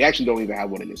 17. They actually don't even have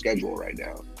one in the schedule right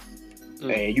now.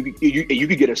 And you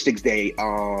could get a 6-day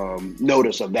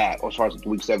notice of that as far as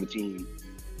week 17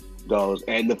 goes.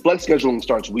 And the flex scheduling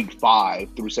starts week 5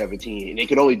 through 17, and they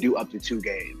can only do up to 2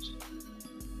 games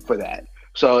for that.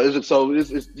 So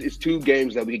it's 2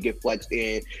 games that we can get flexed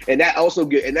in, and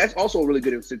that's also a really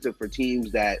good incentive for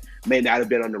teams that may not have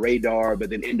been on the radar, but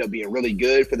then end up being really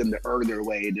good, for them to earn their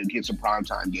way to get some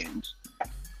primetime games.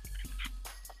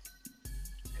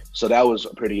 So that was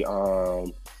pretty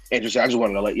interesting. I just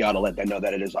wanted to let that know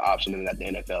that it is an option, and that the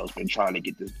NFL has been trying to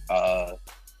get this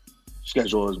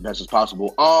schedule as best as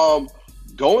possible.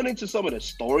 Going into some of the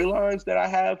storylines that I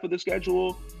have for the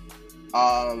schedule,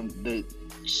 I'll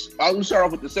start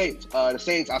off with the Saints. The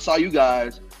Saints, I saw you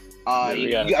guys.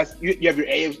 You have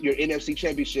your NFC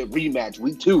Championship rematch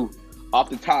week 2 off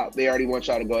the top. They already want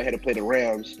y'all to go ahead and play the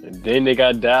Rams. And then they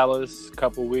got Dallas a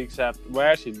couple weeks after. Well,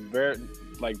 actually,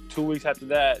 2 weeks after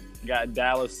that, got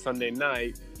Dallas Sunday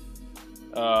night.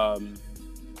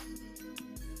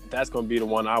 That's going to be the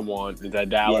one I want, is that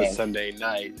Dallas Sunday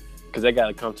night, because they got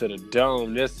to come to the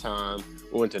Dome this time.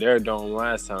 We went to their Dome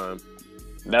last time.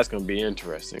 That's going to be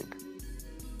interesting.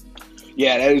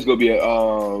 Yeah, that is going to be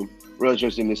real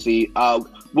interesting to see.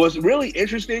 What's really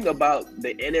interesting about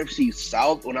the NFC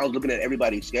South, when I was looking at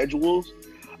everybody's schedules,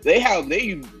 the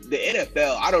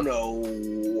NFL, I don't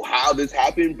know how this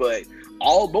happened, but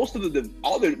most of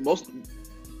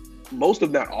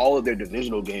not all of their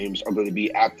divisional games are going to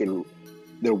be after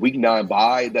their week 9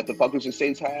 bye that the Falcons and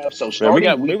Saints have. So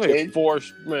starting week 10, 4.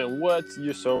 Man, what?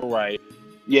 You're so right.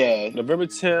 Yeah. November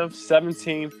 10th,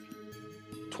 17th,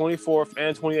 24th,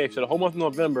 and 28th. So the whole month of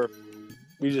November,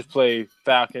 we just play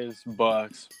Falcons,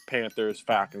 Bucks, Panthers,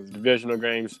 Falcons. Divisional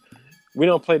games. We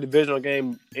don't play divisional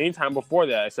game anytime before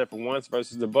that, except for once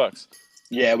versus the Bucks.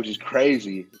 Yeah, which is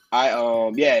crazy.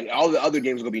 All the other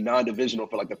games are gonna be non-divisional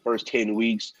for like the first 10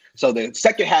 weeks. So the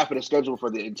second half of the schedule for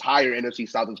the entire NFC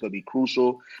South is gonna be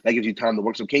crucial. That gives you time to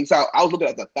work some kinks out. I was looking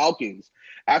at the Falcons.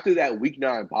 After that week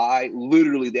 9 bye,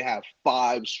 literally they have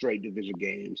 5 straight division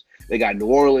games. They got New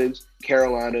Orleans,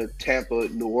 Carolina, Tampa,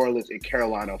 New Orleans, and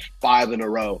Carolina 5 in a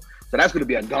row. So that's gonna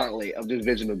be a gauntlet of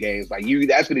divisional games.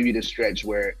 That's gonna be the stretch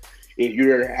where, if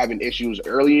you're having issues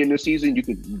early in the season, you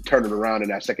could turn it around in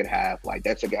that second half. Like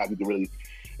that second half, you can really.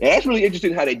 And that's really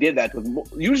interesting how they did that, because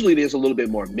usually there's a little bit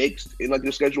more mixed in like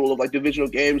the schedule of like divisional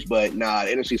games, but the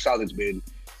NFC South has been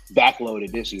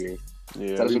backloaded this year. Yeah,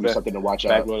 so that's gonna be something to watch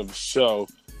out. Backloaded for sure.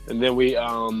 And then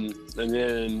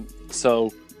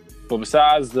but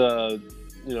besides the,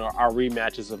 our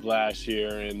rematches of last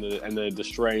year and the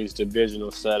strange divisional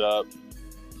setup,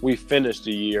 we finished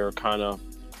the year kind of,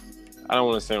 I don't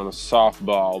want to say on a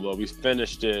softball, but we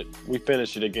finished it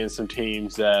against some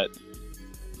teams that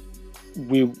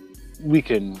we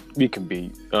can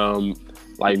beat,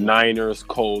 like Niners,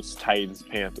 Colts, Titans,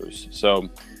 Panthers. So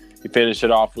you finish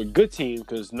it off with good teams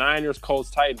because Niners, Colts,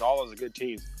 Titans, all those are good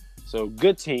teams. So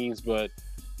good teams, but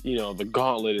the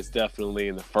gauntlet is definitely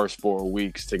in the first 4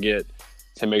 weeks to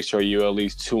make sure you're at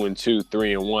least 2-2,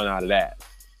 3-1 out of that.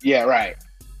 Yeah, right.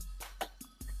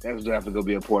 That's definitely gonna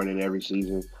be important in every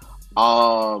season.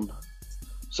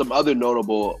 Some other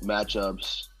notable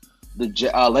matchups. The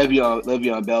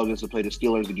Le'Veon Bell gets to play the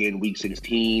Steelers again, Week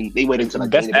 16. They went into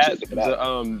that's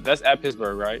at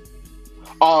Pittsburgh, right?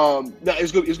 No,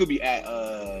 it's gonna be at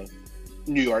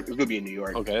New York. It's gonna be in New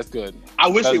York. Okay, that's good. I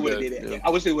wish they would have did it. Yeah. I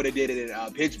wish they would have did it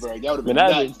in Pittsburgh. That would have been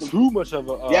nuts. Too much of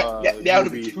a that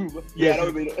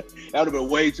would have been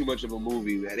way too much of a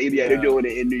movie, man. They're doing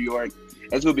it in New York.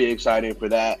 It's gonna be exciting for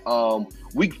that.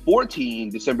 Week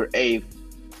 14, December 8th,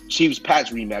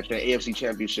 Chiefs-Pats rematch, the AFC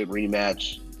Championship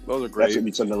rematch. Those are great. That's gonna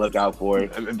be something to look out for.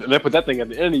 And they put that thing at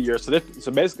the end of the year,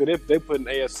 so basically they put an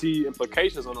AFC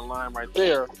implications on the line right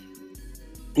there.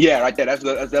 Yeah, right there. That's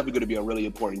definitely going to be a really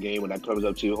important game when that comes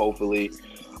up too. Hopefully,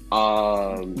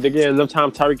 they get enough time.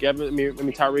 Tyreek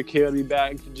Hill to be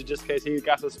back just in case he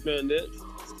got suspended.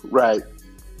 Right.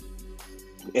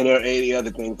 And there are any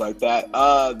other things like that.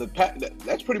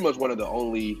 That's pretty much one of the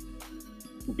only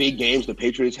big games the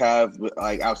Patriots have,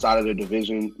 like outside of their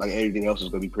division. Like everything else is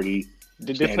going to be pretty.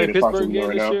 Did they play Pittsburgh again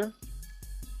this year?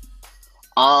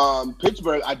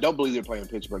 Pittsburgh. I don't believe they're playing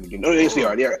Pittsburgh again. No, they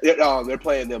are. They're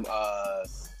playing them.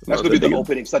 That's going to be the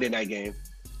opening Sunday night game.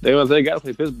 They got to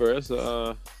play Pittsburgh.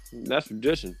 That's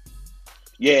tradition.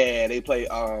 Yeah, they play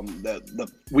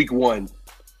the week 1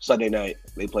 Sunday night.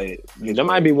 They play it. That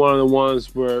might be one of the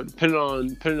ones where, depending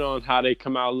on how they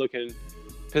come out looking,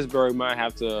 Pittsburgh might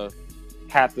have to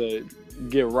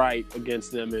get right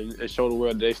against them and show the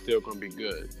world they're still going to be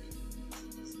good.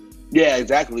 Yeah,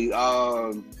 exactly.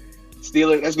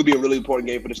 Steelers. That's gonna be a really important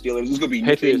game for the Steelers. It's gonna be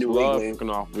Patriots in New England. Kicking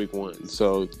off week 1,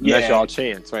 so that's y'all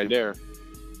chance right there.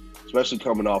 Especially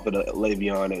coming off of the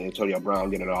Le'Veon and Antonio Brown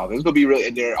getting it off. It's gonna be really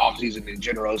in their offseason in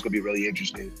general. It's gonna be really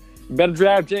interesting. Better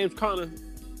draft James Conner.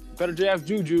 Better draft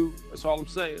Juju. That's all I'm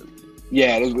saying.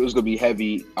 Yeah, there's gonna be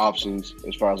heavy options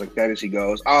as far as like fantasy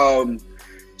goes.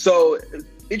 So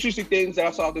interesting things that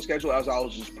I saw off the schedule as I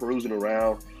was just perusing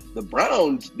around. The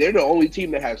Browns, they're the only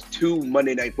team that has 2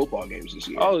 Monday Night Football games this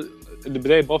year. Oh,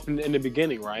 they both in the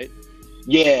beginning, right?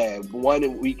 Yeah, one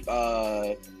in week 2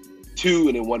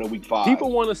 and then one in week 5. People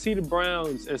want to see the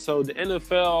Browns, and so the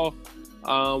NFL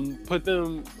put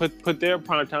their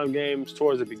primetime games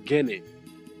towards the beginning,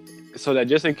 so that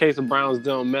just in case the Browns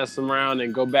don't mess around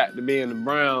and go back to being the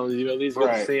Browns, you at least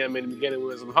get to see them in the beginning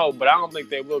with some hope. But I don't think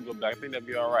they will go back. I think that'd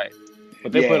be all right.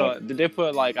 But they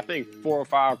put like I think 4 or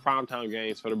 5 primetime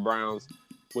games for the Browns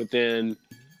within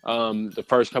the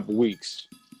first couple weeks.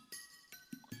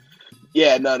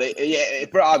 Yeah,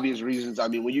 for obvious reasons. I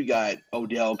mean, when you got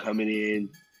Odell coming in,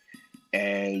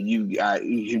 and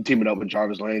you teaming up with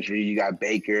Jarvis Landry, you got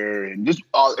Baker, and just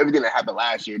everything that happened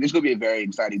last year. This is gonna be a very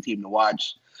exciting team to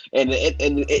watch, and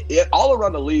all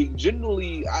around the league.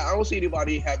 Generally, I don't see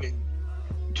anybody having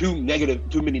too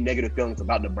many negative feelings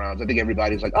about the Browns. I think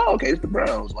everybody's like, oh, okay, it's the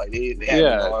Browns. Like they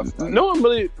no one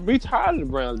really retired of the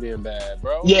Browns being bad,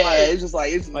 bro. Yeah, it's just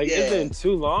like it's been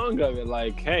too long of it.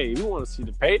 Like, hey, we want to see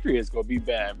the Patriots go be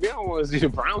bad. We don't want to see the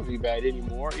Browns be bad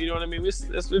anymore. You know what I mean? It's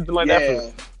been like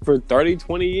that for 30,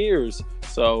 20 years.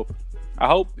 So I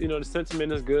hope the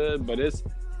sentiment is good, but it's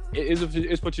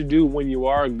what you do when you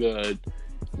are good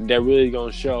that really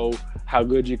gonna show how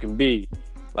good you can be.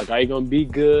 Like, are you going to be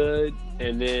good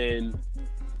and then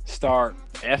start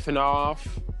effing off,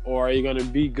 or are you going to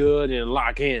be good and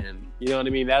lock in? You know what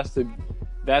I mean? That's the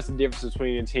difference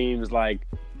between teams like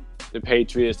the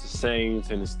Patriots, the Saints,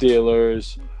 and the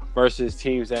Steelers versus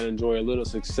teams that enjoy a little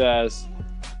success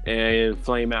and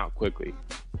flame out quickly.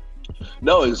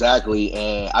 No, exactly.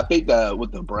 And I think that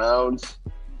with the Browns,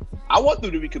 I want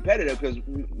them to be competitive because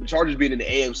the Chargers being in the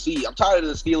AFC, I'm tired of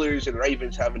the Steelers and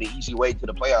Ravens having an easy way to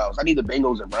the playoffs. I need the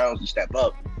Bengals and Browns to step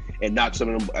up and knock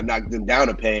them down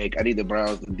a peg. I need the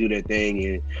Browns to do their thing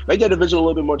and make that division a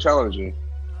little bit more challenging.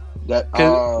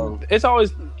 It's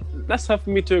always that's tough for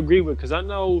me to agree with because I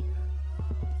know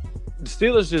the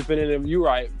Steelers just been in it. You're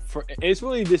right. It's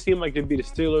really just seemed like it'd be the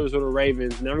Steelers or the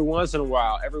Ravens, and every once in a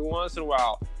while,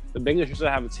 the Bengals used to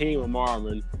have a team of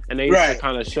Marvin, and they used to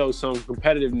kind of show some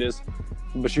competitiveness.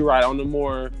 But you're right on a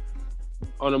more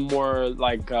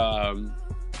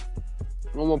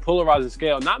polarizing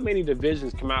scale. Not many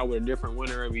divisions come out with a different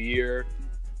winner every year.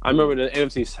 I remember the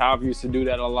NFC South used to do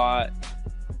that a lot.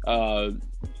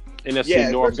 NFC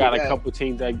North got a couple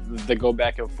teams that go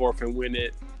back and forth and win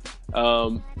it.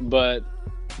 But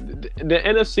the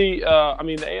NFC,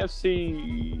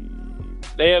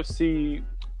 the AFC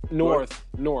North.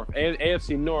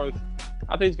 AFC North.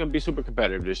 I think it's going to be super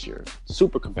competitive this year.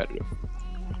 Super competitive.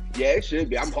 Yeah, it should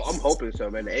be. I'm hoping so,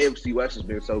 man. The AFC West has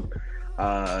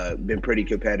been pretty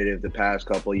competitive the past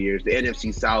couple of years. The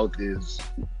NFC South is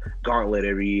gauntlet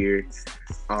every year,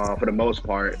 for the most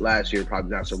part. Last year,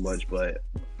 probably not so much, but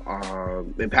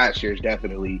in past years,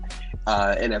 definitely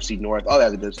NFC North, all that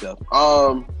other good stuff.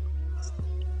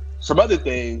 Some other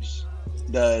things,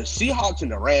 the Seahawks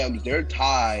and the Rams, they're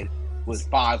tied with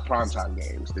 5 primetime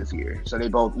games this year. So they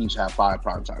both each have 5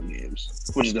 primetime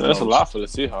games, which is That's a lot for the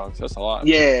Seahawks. That's a lot.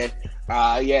 Yeah.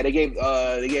 They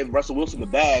gave Russell Wilson the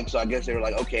bag, so I guess they were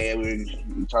like, okay, we're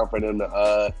time for them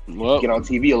to get on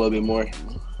TV a little bit more.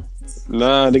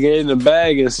 Nah, they gave him the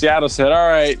bag, and Seattle said, all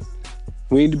right,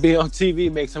 we need to be on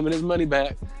TV, make some of this money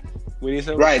back. We need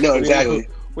some. Right, no, exactly.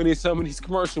 We need some of these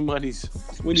commercial monies.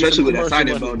 Especially with that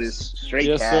signing bonus, straight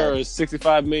yes, cash. Yes, sir.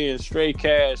 $65 million straight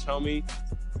cash, homie.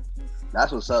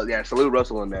 That's what's up. Yeah, salute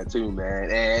Russell on that too, man.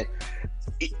 And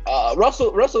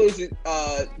Russell isn't.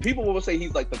 People will say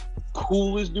he's like the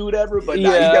coolest dude ever, but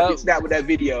nah, he definitely snapped with that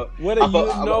video. What do you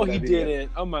know he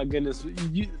didn't? Oh my goodness,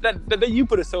 you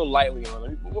put it so lightly on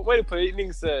him. Way to put it.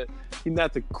 Nigga said he's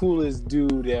not the coolest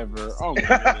dude ever. Oh my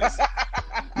goodness.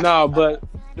 No, but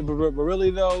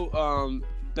really though,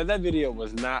 that video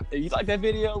was not. You like that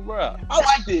video, bro?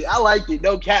 I liked it.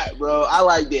 No cap, bro. I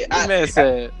liked it. The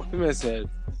man said,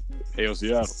 "Hey,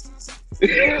 Seattle,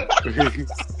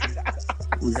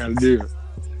 we gotta do it."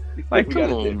 Like,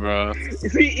 come on, bro.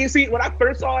 You see, when I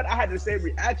first saw it, I had the same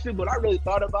reaction, but I really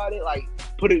thought about it. Like,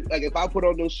 if I put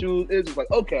on those shoes, it's just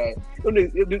like, okay, them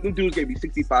dudes gave me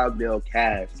 $65 million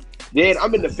cash. Then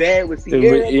I'm in the bed with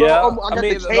Sierra. Yeah, I got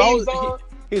the chains on.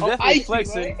 He was definitely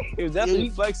flexing. Man. He was definitely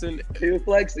flexing. He was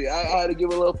flexing. I had to give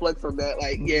a little flex on that.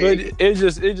 Like, yeah. But it's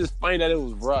just funny that it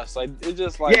was Russ. Like, it's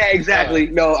just like. Yeah, exactly.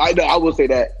 No, I know. I will say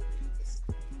that.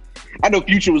 I know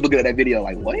Future was looking at that video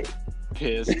like, what?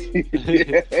 Pissed.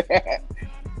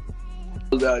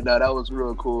 No, that was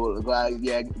real cool. Glad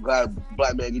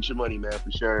Black man get your money, man,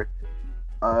 for sure.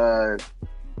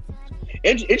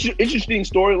 Interesting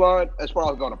storyline as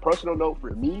far as on a personal note for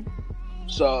me.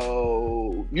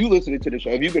 So you listening to the show?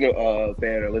 If you've been a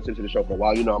fan or listened to the show for a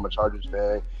while, you know I'm a Chargers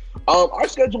fan. Our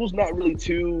schedule's not really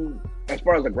too, as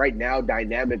far as like right now,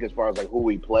 dynamic as far as like who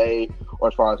we play or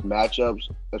as far as matchups,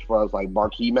 as far as like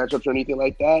marquee matchups or anything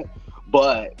like that.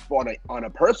 But on a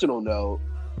personal note,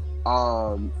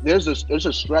 there's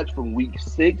a stretch from week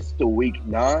 6 to week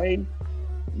 9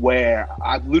 where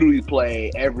I literally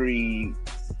play every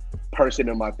person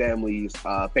in my family's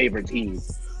favorite team.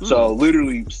 So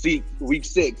literally, week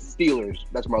 6 Steelers.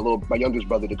 That's my youngest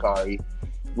brother Dakari.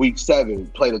 Week 7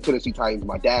 play the Tennessee Titans,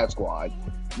 my dad's squad.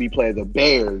 We play the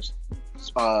Bears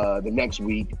the next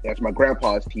week. That's my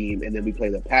grandpa's team, and then we play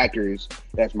the Packers.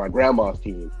 That's my grandma's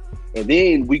team. And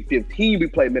then week 15 we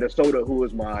play Minnesota, who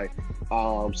is my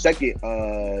second.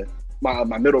 My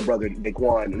middle brother,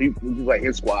 Daquan, we play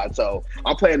his squad. So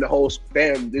I'm playing the whole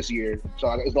fam this year. So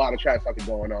there's a lot of trash talking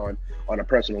going on a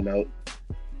personal note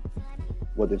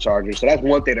with the Chargers. So that's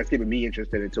one thing that's keeping me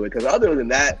interested into it. Because other than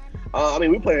that, I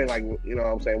mean, we're playing like, you know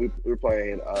what I'm saying? We're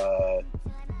playing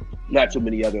not too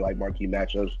many other like marquee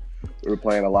matchups. We're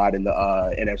playing a lot in the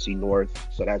NFC North.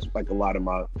 So that's like a lot of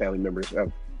my family members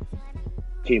have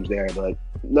teams there. But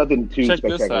nothing too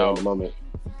spectacular at the moment.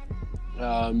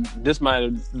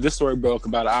 This story broke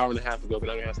about an hour and a half ago, but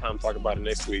I don't have time to talk about it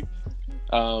next week.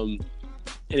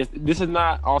 This is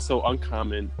not also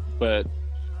uncommon, but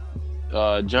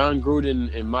John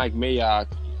Gruden and Mike Mayock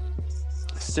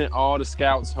sent all the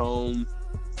scouts home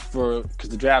because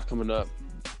the draft coming up,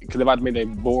 because they're about to make their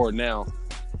board now.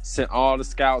 Sent all the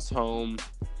scouts home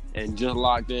and just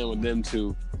locked in with them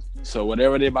two. So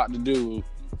whatever they're about to do,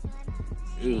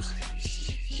 you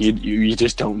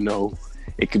just don't know.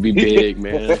 It could be big,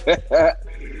 man.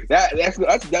 That's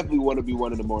definitely want to be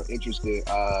one of the more interesting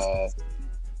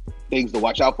things to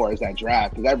watch out for is that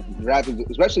draft. Because that draft is,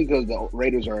 especially because the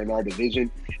Raiders are in our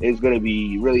division, is going to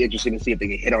be really interesting to see if they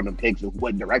can hit on the picks and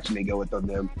what direction they go with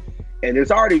them. And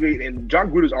it's already been, and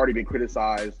John Gruden's already been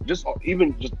criticized, just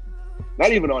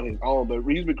not even on his own, but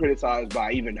he's been criticized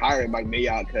by even hiring Mike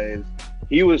Mayock because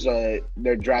he was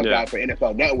their draft guy for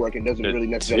NFL Network and doesn't really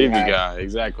necessarily TV guy,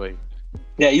 exactly.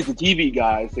 Yeah, he's the TV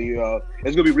guy, so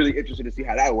it's gonna be really interesting to see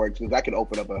how that works because that can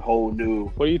open up a whole new.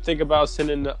 What do you think about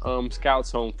sending the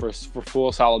scouts home for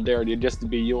full solidarity, just to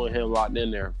be you and him locked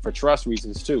in there for trust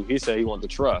reasons too? He said he wanted the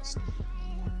trust.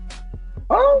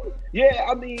 Yeah,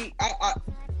 I mean,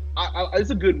 I it's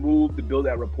a good move to build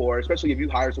that rapport, especially if you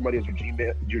hire somebody as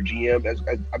your GM.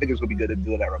 I think it's going to be good to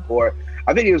build that rapport.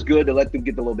 I think it was good to let them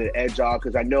get a little bit of edge off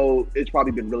because I know it's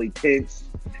probably been really tense.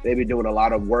 They've been doing a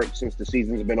lot of work since the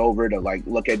season's been over to like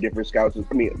look at different scouts.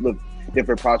 Look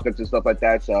different prospects and stuff like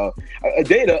that. So a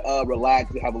day to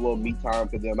relax and have a little me time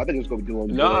for them. I think it's going to be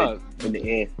doing good in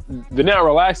the end. They're not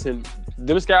relaxing.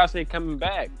 Them scouts ain't coming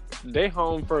back. They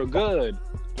home for good.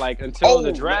 Like until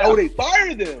the draft. Oh, they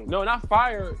fired them. No, not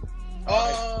fired.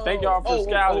 Thank y'all for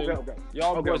scouting. Okay.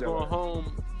 Y'all boys going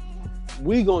home.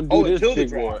 We gonna do this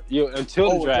big war.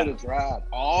 Until the draft. Until the draft.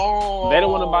 Oh. They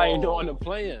don't want nobody knowing the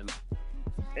plan.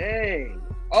 Dang.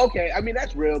 Okay, I mean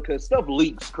that's real because stuff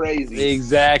leaks crazy.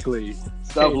 Exactly.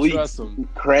 Stuff leaks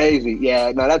crazy.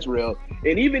 Yeah, no, that's real.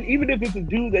 And even if it's a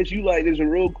dude that you like, there's a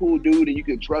real cool dude and you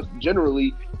can trust.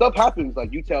 Generally, stuff happens.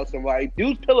 Like you tell somebody,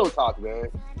 dudes pillow talk, man.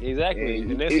 Exactly.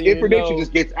 And information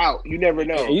just gets out. You never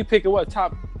know. And you pick what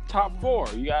top 4.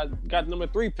 You got number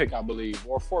 3 pick, I believe,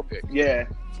 or 4 pick. Yeah,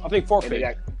 I think 4 pick. They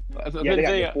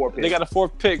got 4 picks. They got a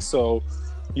 4th pick, so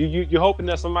you're hoping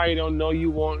that somebody don't know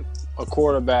you want a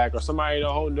quarterback or somebody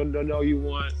don't know you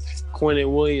want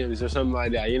Quentin Williams or something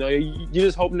like that. You know, you're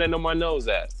just hoping that nobody knows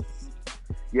that.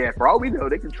 Yeah, for all we know,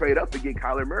 they can trade up and get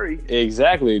Kyler Murray.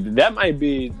 Exactly. That might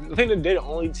be. I think that they're the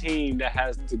only team that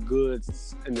has the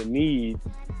goods and the need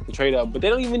to trade up, but they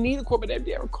don't even need a quarterback. They have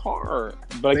Derek Carr.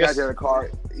 But I got Derek Carr,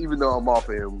 even though I'm off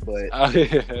of him. But I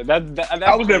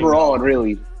was never on,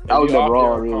 really. I was never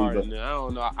on, really. But I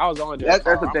don't know. I was on Derek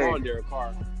Carr. That's the thing. I'm on Derek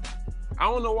Carr. I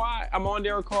don't know why I'm on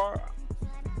Derek Carr.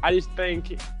 I just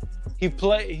think he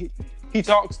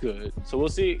talks good. So we'll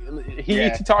see. He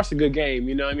talks a good game.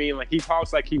 You know what I mean? Like he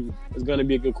talks like he is going to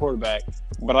be a good quarterback.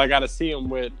 But I got to see him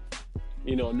with,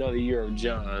 another year of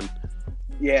John.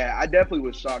 Yeah, I definitely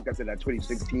was shocked after that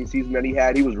 2016 season that he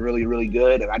had. He was really, really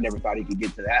good, and I never thought he could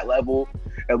get to that level.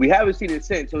 And we haven't seen it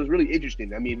since, so it's really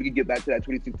interesting. I mean, if we could get back to that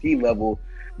 2016 level,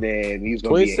 then he's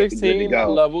going to be good to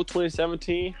go. Level,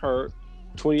 2017 hurt.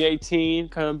 2018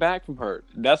 coming back from hurt.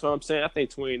 That's what I'm saying. I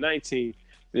think 2019,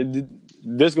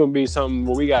 there's going to be something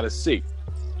where we got to see.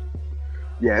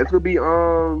 Yeah, it's going to be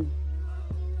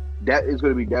that is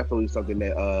going to be definitely something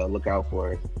to look out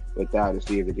for with that to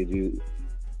see if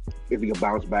he can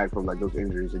bounce back from like those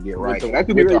injuries and get right. That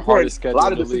could be really important. A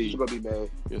lot of decisions are going to be made.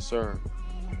 Yes, sir.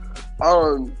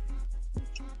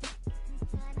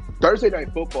 Thursday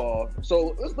Night Football.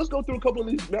 So let's go through a couple of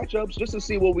these matchups just to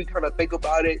see what we kind of think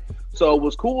about it. So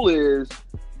what's cool is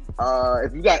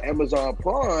if you got Amazon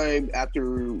Prime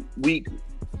after week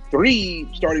 3,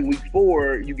 starting week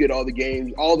 4, you get all the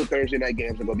games. All the Thursday night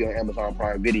games are going to be on Amazon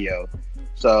Prime Video.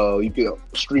 So you can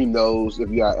stream those if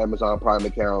you got Amazon Prime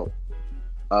account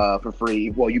for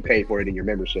free. Well, you pay for it in your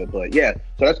membership. But yeah,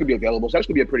 so that's going to be available. So that's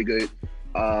going to be a pretty good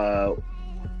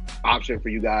option for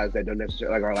you guys that don't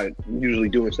necessarily are like usually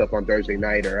doing stuff on Thursday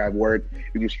night or at work.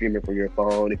 You can stream it from your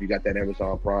phone if you got that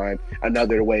Amazon Prime.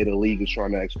 Another way the league is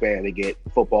trying to expand and get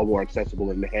football more accessible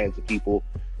in the hands of people.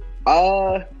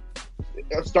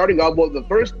 Starting off, well, the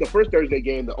first Thursday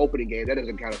game, the opening game, that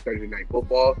doesn't count as Thursday Night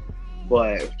Football.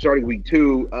 But starting week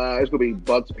 2, it's gonna be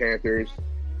Bucs Panthers.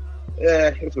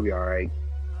 It's gonna be all right.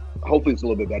 Hopefully, it's a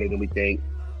little bit better than we think.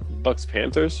 Bucs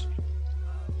Panthers.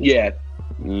 Yeah.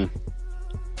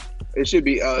 It should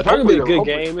be. It's probably a good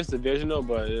game. It's divisional,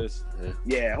 but it's.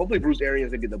 Yeah, hopefully Bruce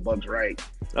Arians will get the Bucs right.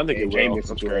 I think it will.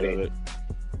 I'm scared of it.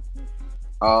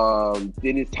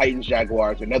 Then it's Titans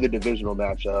Jaguars, another divisional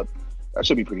matchup. That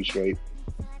should be pretty straight.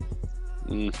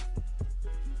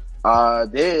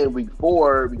 Then week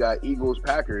 4, we got Eagles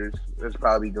Packers. That's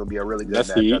probably gonna be a really good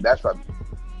matchup. Heat.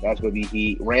 That's gonna be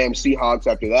heat. Rams Seahawks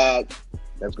after that.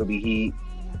 That's gonna be heat.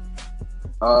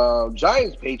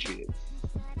 Giants Patriots.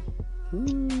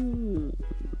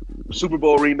 Super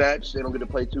Bowl rematch. They don't get to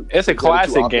play too. It's a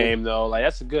classic game though. Like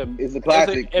that's a good. It's a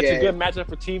classic. It's a good matchup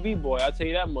for TV, boy. I'll tell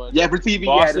you that much. Yeah, for TV.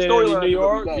 Boston, yeah, the New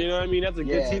York. You know what I mean? That's a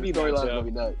good TV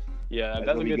matchup. Yeah,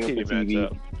 that's a good TV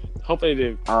matchup. Hopefully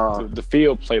the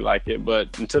field play like it,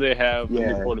 but until they have a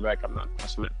new quarterback, I'm not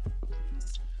trusting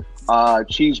it.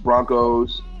 Chiefs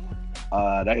Broncos.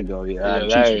 That can go. Yeah.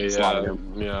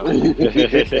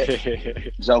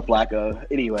 Joe Flacco.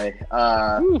 Anyway,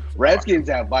 Redskins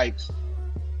at Vikes.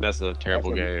 That's a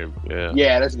terrible game. Yeah.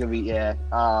 Yeah, that's gonna be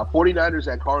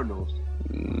 49ers at Cardinals.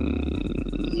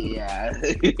 Yeah.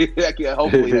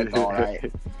 Hopefully that's all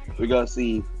right. We're gonna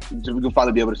see. We can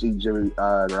finally be able to see Jimmy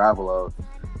Garoppolo.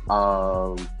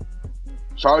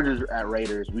 Chargers at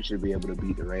Raiders. We should be able to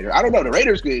beat the Raiders. I don't know. The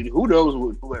Raiders could. Who knows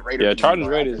what Raiders? Yeah, Chargers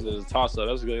Raiders is a toss up.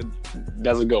 That's good.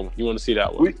 That's a good one. You want to see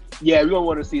that one? We're gonna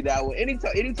want to see that one.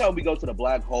 Anytime we go to the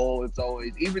black hole, it's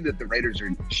always even if the Raiders are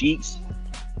cheats.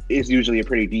 it's usually a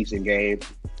pretty decent game.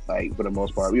 Like for the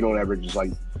most part, we don't ever just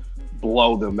like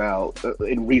blow them out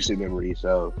in recent memory.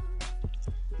 So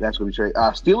that's gonna be straight.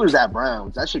 Steelers at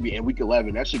Browns. That should be in Week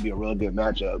 11. That should be a real good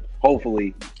matchup.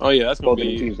 Hopefully, Oh yeah, that's gonna both of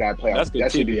the be teams that play. that's good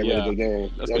That should be TV. a really Yeah, good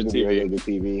game. that's That's good gonna be a really TV. good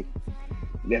TV.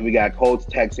 Then we got Colts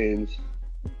Texans.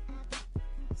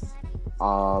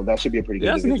 That should be a pretty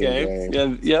Yeah, good that's a good division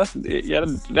game.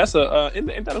 game. That's a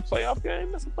isn't that a playoff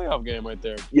game? That's a playoff game right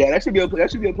there. Yeah, that should be a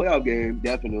playoff game,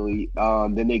 definitely.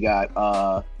 Then they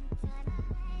got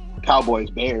Cowboys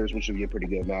Bears, which should be a pretty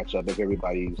good matchup if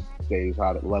everybody stays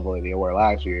high level they were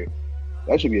last year.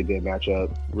 That should be a good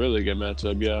matchup. Really good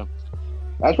matchup. Yeah.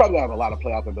 That's probably gonna have a lot of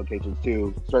playoff implications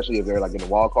too, especially if they're like in the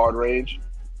wild card range.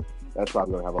 That's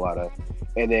probably gonna have a lot of.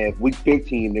 And then Week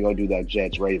 15, they're gonna do that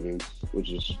Jets Ravens,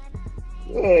 which is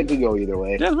it could go either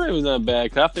way. Jets Ravens not bad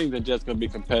because I think the Jets gonna be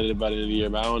competitive by the end of the year,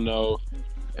 but I don't know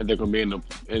if they're gonna be in any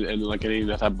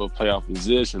type of playoff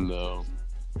position though.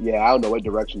 Yeah, I don't know what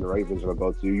direction the Ravens are gonna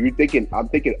go to. I'm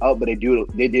thinking up, but they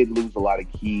did lose a lot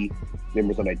of key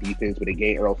members on that defense, but they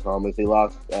gained Earl Thomas. They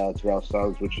lost Terrell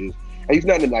Suggs, which is he's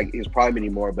not in like his prime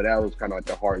anymore, but that was kind of like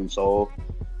the heart and soul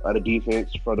of the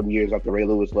defense for them years after Ray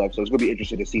Lewis left. So it's gonna be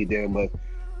interesting to see them, but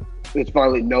it's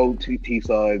finally no T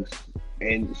Suggs,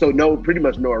 and so pretty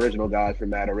much no original guys from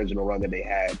that original run that they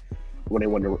had when they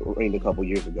won the ring a couple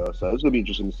years ago. So it's gonna be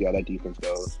interesting to see how that defense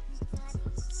goes.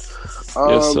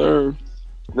 Yes, sir.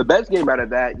 The best game out of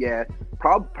that, yeah,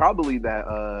 probably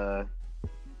that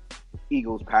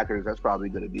Eagles Packers. That's probably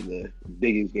going to be the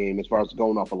biggest game as far as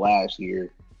going off of last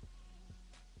year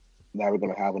that we're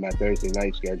going to have on that Thursday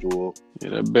night schedule. Yeah,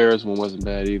 that Bears one wasn't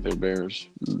bad either.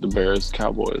 The Bears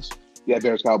Cowboys. Yeah,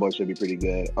 Bears Cowboys should be pretty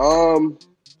good.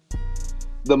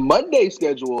 The Monday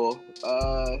schedule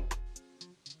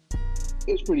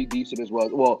is pretty decent as well.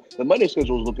 Well, the Monday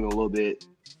schedule is looking a little bit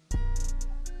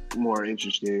more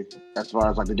interesting as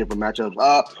far as like the different matchups.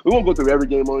 We won't go through every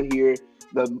game on here.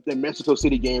 The Mexico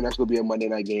City game, that's gonna be a Monday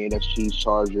night game. That's Chiefs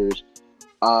Chargers.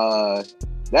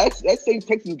 That's Saints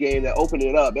Texans game that opened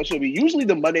it up. That should be usually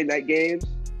the Monday night games.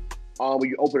 When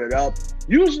you open it up,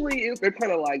 usually they're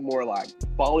kind of like more like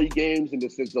folly games in the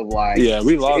sense of like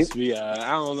we lost. I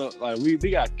don't know. Like we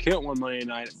got killed one Monday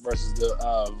night versus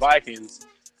the Vikings.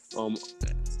 And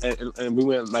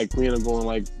we ended up going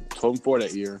like 12-4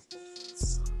 that year.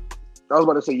 I was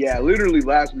about to say, yeah, literally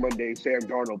last Monday, Sam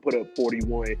Darnold put up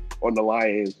 41 on the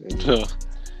Lions. And,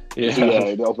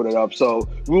 they open it up. So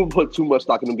we won't put too much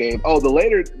stock in the game. Oh, the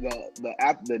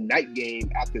night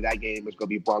game after that game is going to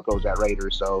be Broncos at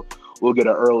Raiders. So we'll get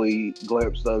an early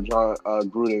glimpse of John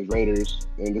Gruden's Raiders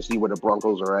and to see where the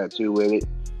Broncos are at too with it.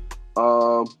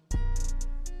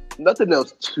 Nothing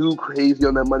else too crazy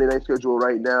on that Monday night schedule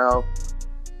right now.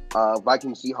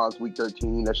 Vikings Seahawks Week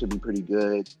 13, that should be pretty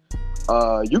good.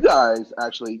 You guys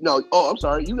actually have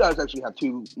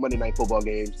two Monday night football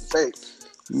games.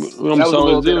 What I'm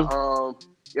supposed to do?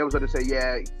 I was going to say,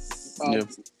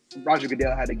 Roger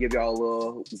Goodell had to give y'all a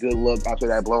little good look after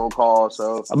that blown call.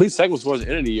 So at least second was towards the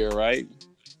end of the year, right?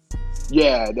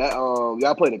 Yeah, that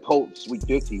y'all play the Colts Week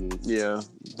 15. Yeah,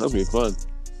 that'll be fun.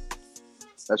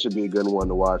 That should be a good one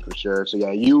to watch for sure. So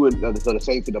yeah, you and the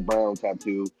Saints and the Browns have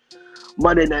two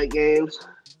Monday night games.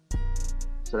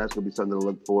 So that's gonna be something to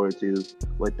look forward to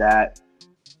with that.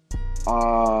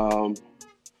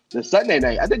 The Sunday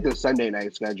night, I think the Sunday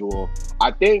night schedule,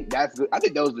 I think those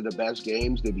are the best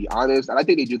games, to be honest. And I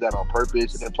think they do that on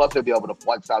purpose. And then plus they'll be able to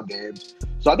flex out games.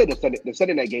 So I think the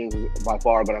Sunday night games is by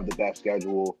far gonna have the best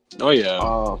schedule. Oh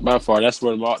yeah, by far. That's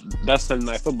Sunday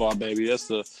night football, baby. That's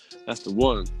the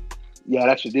one. Yeah,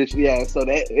 that's tradition. Yeah, so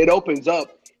it opens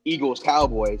up Eagles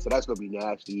Cowboys, so that's gonna be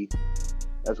nasty.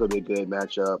 That's gonna be a good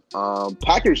matchup.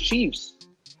 Packers Chiefs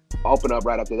open up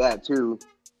right after that too.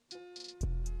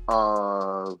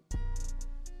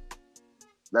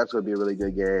 That's gonna be a really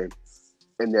good game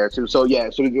in there too. So yeah,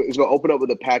 so it's gonna open up with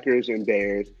the Packers and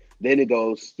Bears. Then it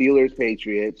goes Steelers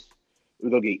Patriots.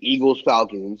 We're gonna get Eagles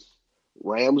Falcons,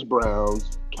 Rams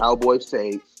Browns, Cowboys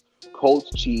Saints,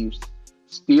 Colts Chiefs,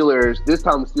 Steelers. This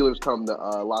time the Steelers come to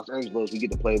Los Angeles. We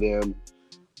get to play them.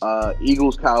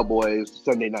 Eagles Cowboys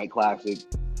Sunday night classic.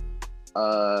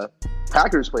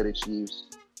 Packers play the Chiefs.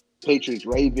 Patriots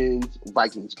Ravens.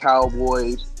 Vikings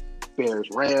Cowboys. Bears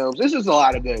Rams. This is a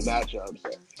lot of good matchups.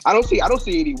 I don't see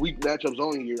any weak matchups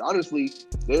on here. Honestly,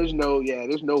 there's no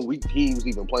weak teams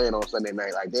even playing on Sunday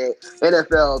night. Like that,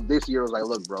 NFL this year was like,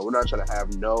 look, bro, we're not trying to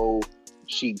have no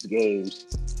Chiefs games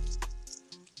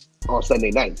on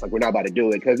Sunday nights. Like, we're not about to do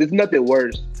it because it's nothing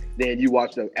worse than you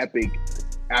watch the epic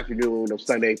afternoon of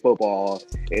Sunday football,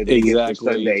 and then get to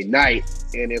Exactly. Sunday night,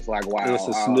 and it's like, wow, It's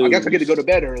a I guess I get to snooze. go to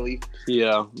bed early,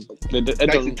 Yeah. It nice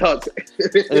and doesn't, tucked.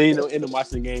 and end up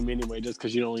watching the game anyway, just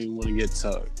because you don't even want to get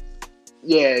tucked.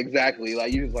 Yeah, exactly.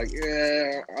 Like you're just like,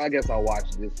 yeah, I guess I'll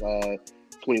watch this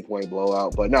 20-point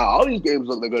blowout. But no, all these games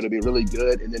look they're going to be really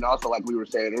good. And then also, like we were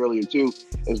saying earlier too,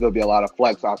 there's going to be a lot of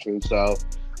flex options. So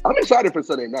I'm excited for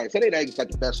Sunday night. Sunday night is like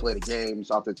the best slate of games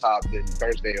off the top than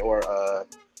Thursday or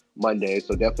Monday.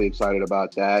 So definitely excited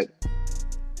about that.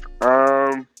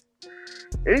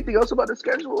 Anything else about the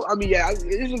schedule? I mean, yeah, I'm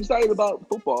just excited about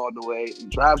football in the way. The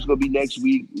draft's going to be next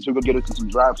week. So we're going to get into some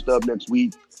draft stuff next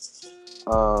week.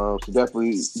 So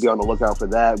definitely be on the lookout for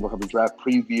that. We'll have a draft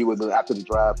preview, and then after the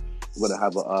draft, we're going to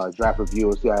have a draft review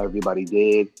and see how everybody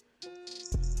did.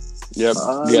 Yep.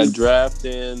 We got draft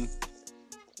in,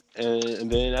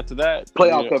 and then after that,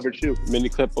 playoff coverage too. Mini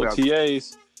clip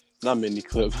OTAs. Not mini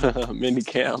clip, mini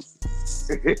camp.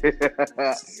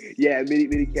 Yeah,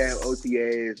 mini camp,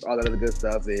 OTAs, all that other good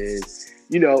stuff is,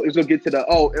 it's gonna get to the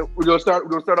we're gonna start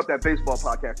up that baseball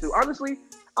podcast too. Honestly,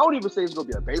 I don't even say it's gonna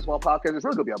be a baseball podcast. It's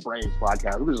really gonna be a Braves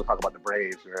podcast. We're just gonna talk about the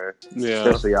Braves, man. Yeah.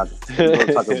 Especially we're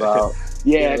gonna talk about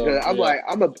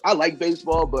because I like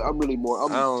baseball, but I'm really more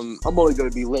I'm only gonna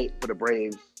be late for the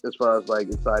Braves as far as like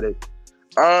excited.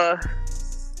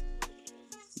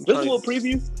 Just a little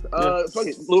preview. Fuck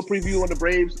it. A little preview on the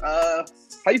Braves.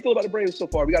 How you feel about the Braves so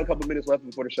far? We got a couple minutes left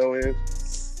before the show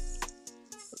ends.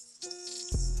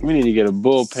 We need to get a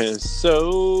bullpen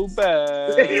so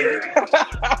bad.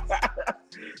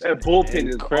 That bullpen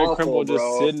is Craig awful, Kimbrel bro.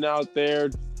 just sitting out there.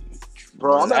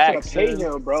 Bro, I'm not gonna pay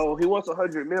him, bro. He wants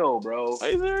 $100 million, bro. Are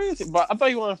you serious? But I thought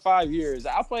he wanted 5 years.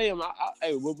 I'll play him.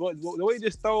 The way he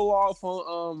just stole off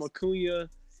on Acuna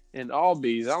and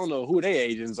Albies, I don't know who their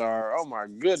agents are. Oh my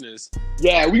goodness.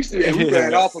 Yeah, we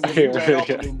ran off of them. We ran off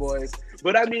of them boys.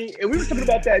 But I mean, and we were talking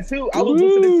about that too. I was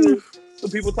listening to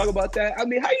some people talk about that. I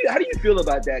mean, how do you feel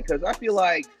about that? Because I feel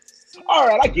like, all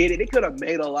right, I get it. They could have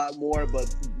made a lot more,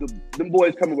 but them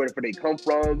boys coming where they come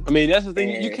from. I mean, that's the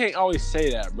thing. You can't always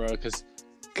say that, bro. Because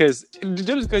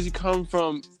just because you come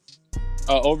from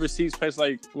overseas place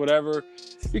like whatever,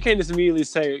 you can't just immediately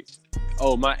say,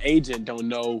 "Oh, my agent don't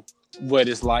know what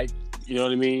it's like." You know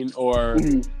what I mean? Or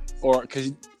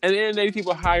because at the end of the day,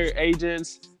 people hire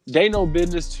agents. They know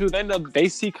business too. They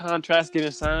see contracts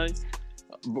getting signed,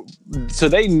 so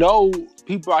they know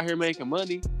people out here making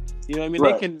money. You know what I mean?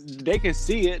 Right. They can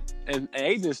see it, and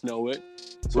agents know it.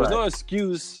 So there's no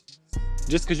excuse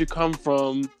just because you come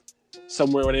from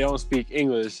somewhere where they don't speak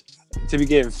English to be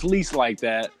getting fleeced like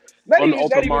that on the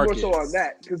open market. Not even more so on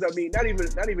that, because I mean, not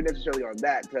even necessarily on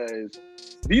that, because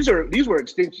these were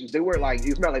extensions. They weren't like,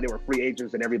 it's not like they were free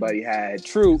agents and everybody had.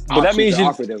 True, but that means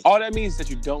all that means that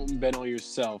you don't bet on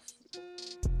yourself.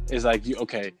 Is like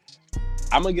okay,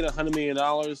 I'm gonna get $100 million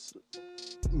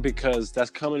because that's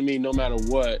coming to me no matter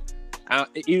what.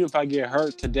 Even if I get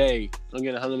hurt today, I'm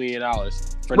getting $100 million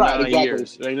for 9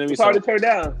 years. You know what I mean? It's hard to turn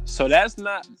down. So that's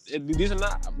not. These are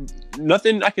not.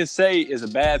 Nothing I can say is a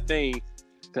bad thing.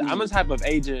 Because I'm the type of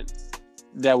agent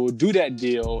that will do that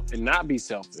deal and not be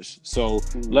selfish. So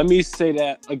let me say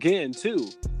that again too.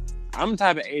 I'm the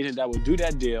type of agent that will do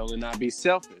that deal and not be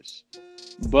selfish.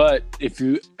 But if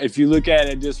you look at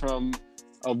it just from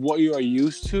what you are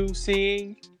used to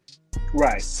seeing,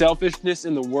 right? Selfishness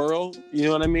in the world, you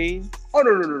know what I mean? Oh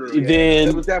no.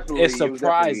 Then it's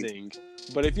surprising.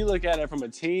 But if you look at it from a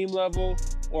team level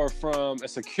or from a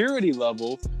security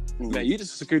level, man, you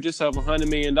just secured yourself $100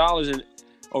 million in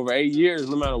over 8 years,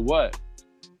 no matter what.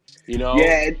 You know?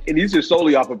 Yeah, and these are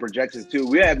solely off of projections too.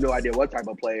 We have no idea what type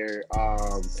of player.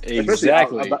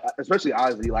 Exactly. Especially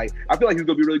Ozzy. Like, I feel like he's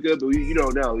gonna be really good, but you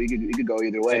don't know. He could go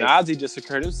either way. And Ozzy just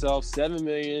secured himself $7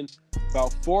 million,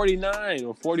 about $49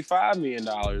 or $45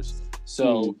 million.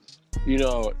 So, you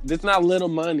know, this not little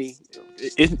money.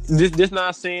 This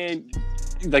not saying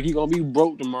like you're gonna be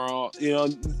broke tomorrow. You know,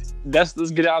 let's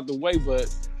get out of the way.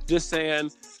 But just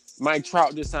saying, Mike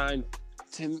Trout just signed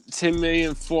 $10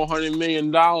 million, $400 million.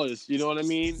 You know what I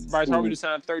mean? Bryce Harper just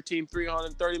signed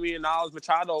 $330 million.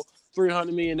 Machado,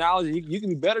 $300 million. And you can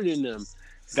be better than them.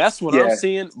 That's what I'm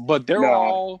seeing. But they're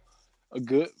all a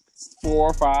good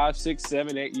 4, 5, 6,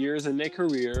 7, 8 years in their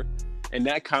career, and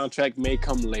that contract may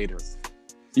come later.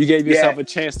 You gave yourself a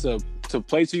chance to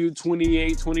play till you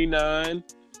 28, 29,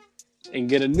 and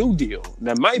get a new deal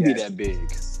that might be that big.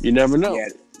 You never know.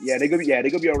 Yeah, they're gonna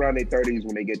be around their 30s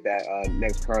when they get that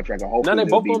next contract. Hopefully, they're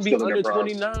both gonna be under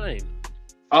 29.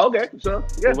 Oh, okay, so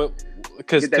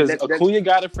because Acuna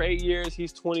got it for 8 years.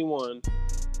 He's 21.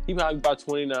 He might be about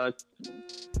 29.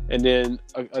 And then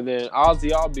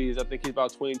Ozzy Albies, I think he's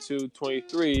about 22,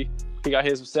 23. He got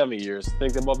his for 7 years. I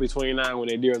think they'll both be 29 when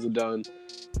their deals are done,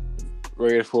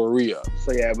 ready for a re-up.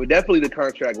 So yeah, but definitely the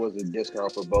contract was a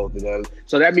discount for both of them.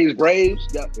 So that means Braves,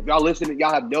 if y'all listening,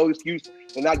 y'all have no excuse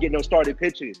for not getting no starting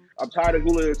pitching. I'm tired of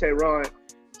Julio and Tehran.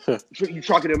 You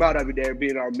chalking him out every day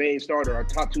being our main starter, our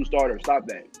top 2 starter. Stop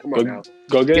that. Come on now.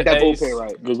 Go get that ace. bullpen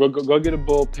right. Go get a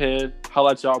bullpen.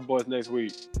 Holla at y'all boys next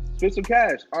week. Spend some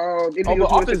cash. But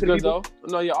offense good though.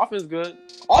 No, yeah, offense good.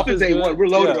 Offense ain't one. We're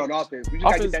loaded yeah. on offense. We just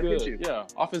gotta Offense get that good. pitching. Yeah,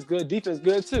 offense good. Defense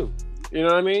good too. You know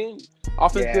what I mean?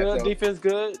 Offense good, so defense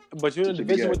good. But you're in a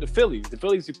division with the Phillies. The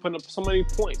Phillies, you putting up so many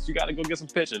points. You got to go get some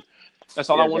pitching.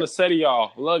 That's all I want to say to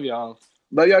y'all. Love y'all.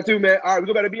 Love y'all too, man. All right,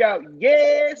 we better be out.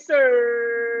 Yes,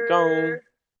 sir. Gone.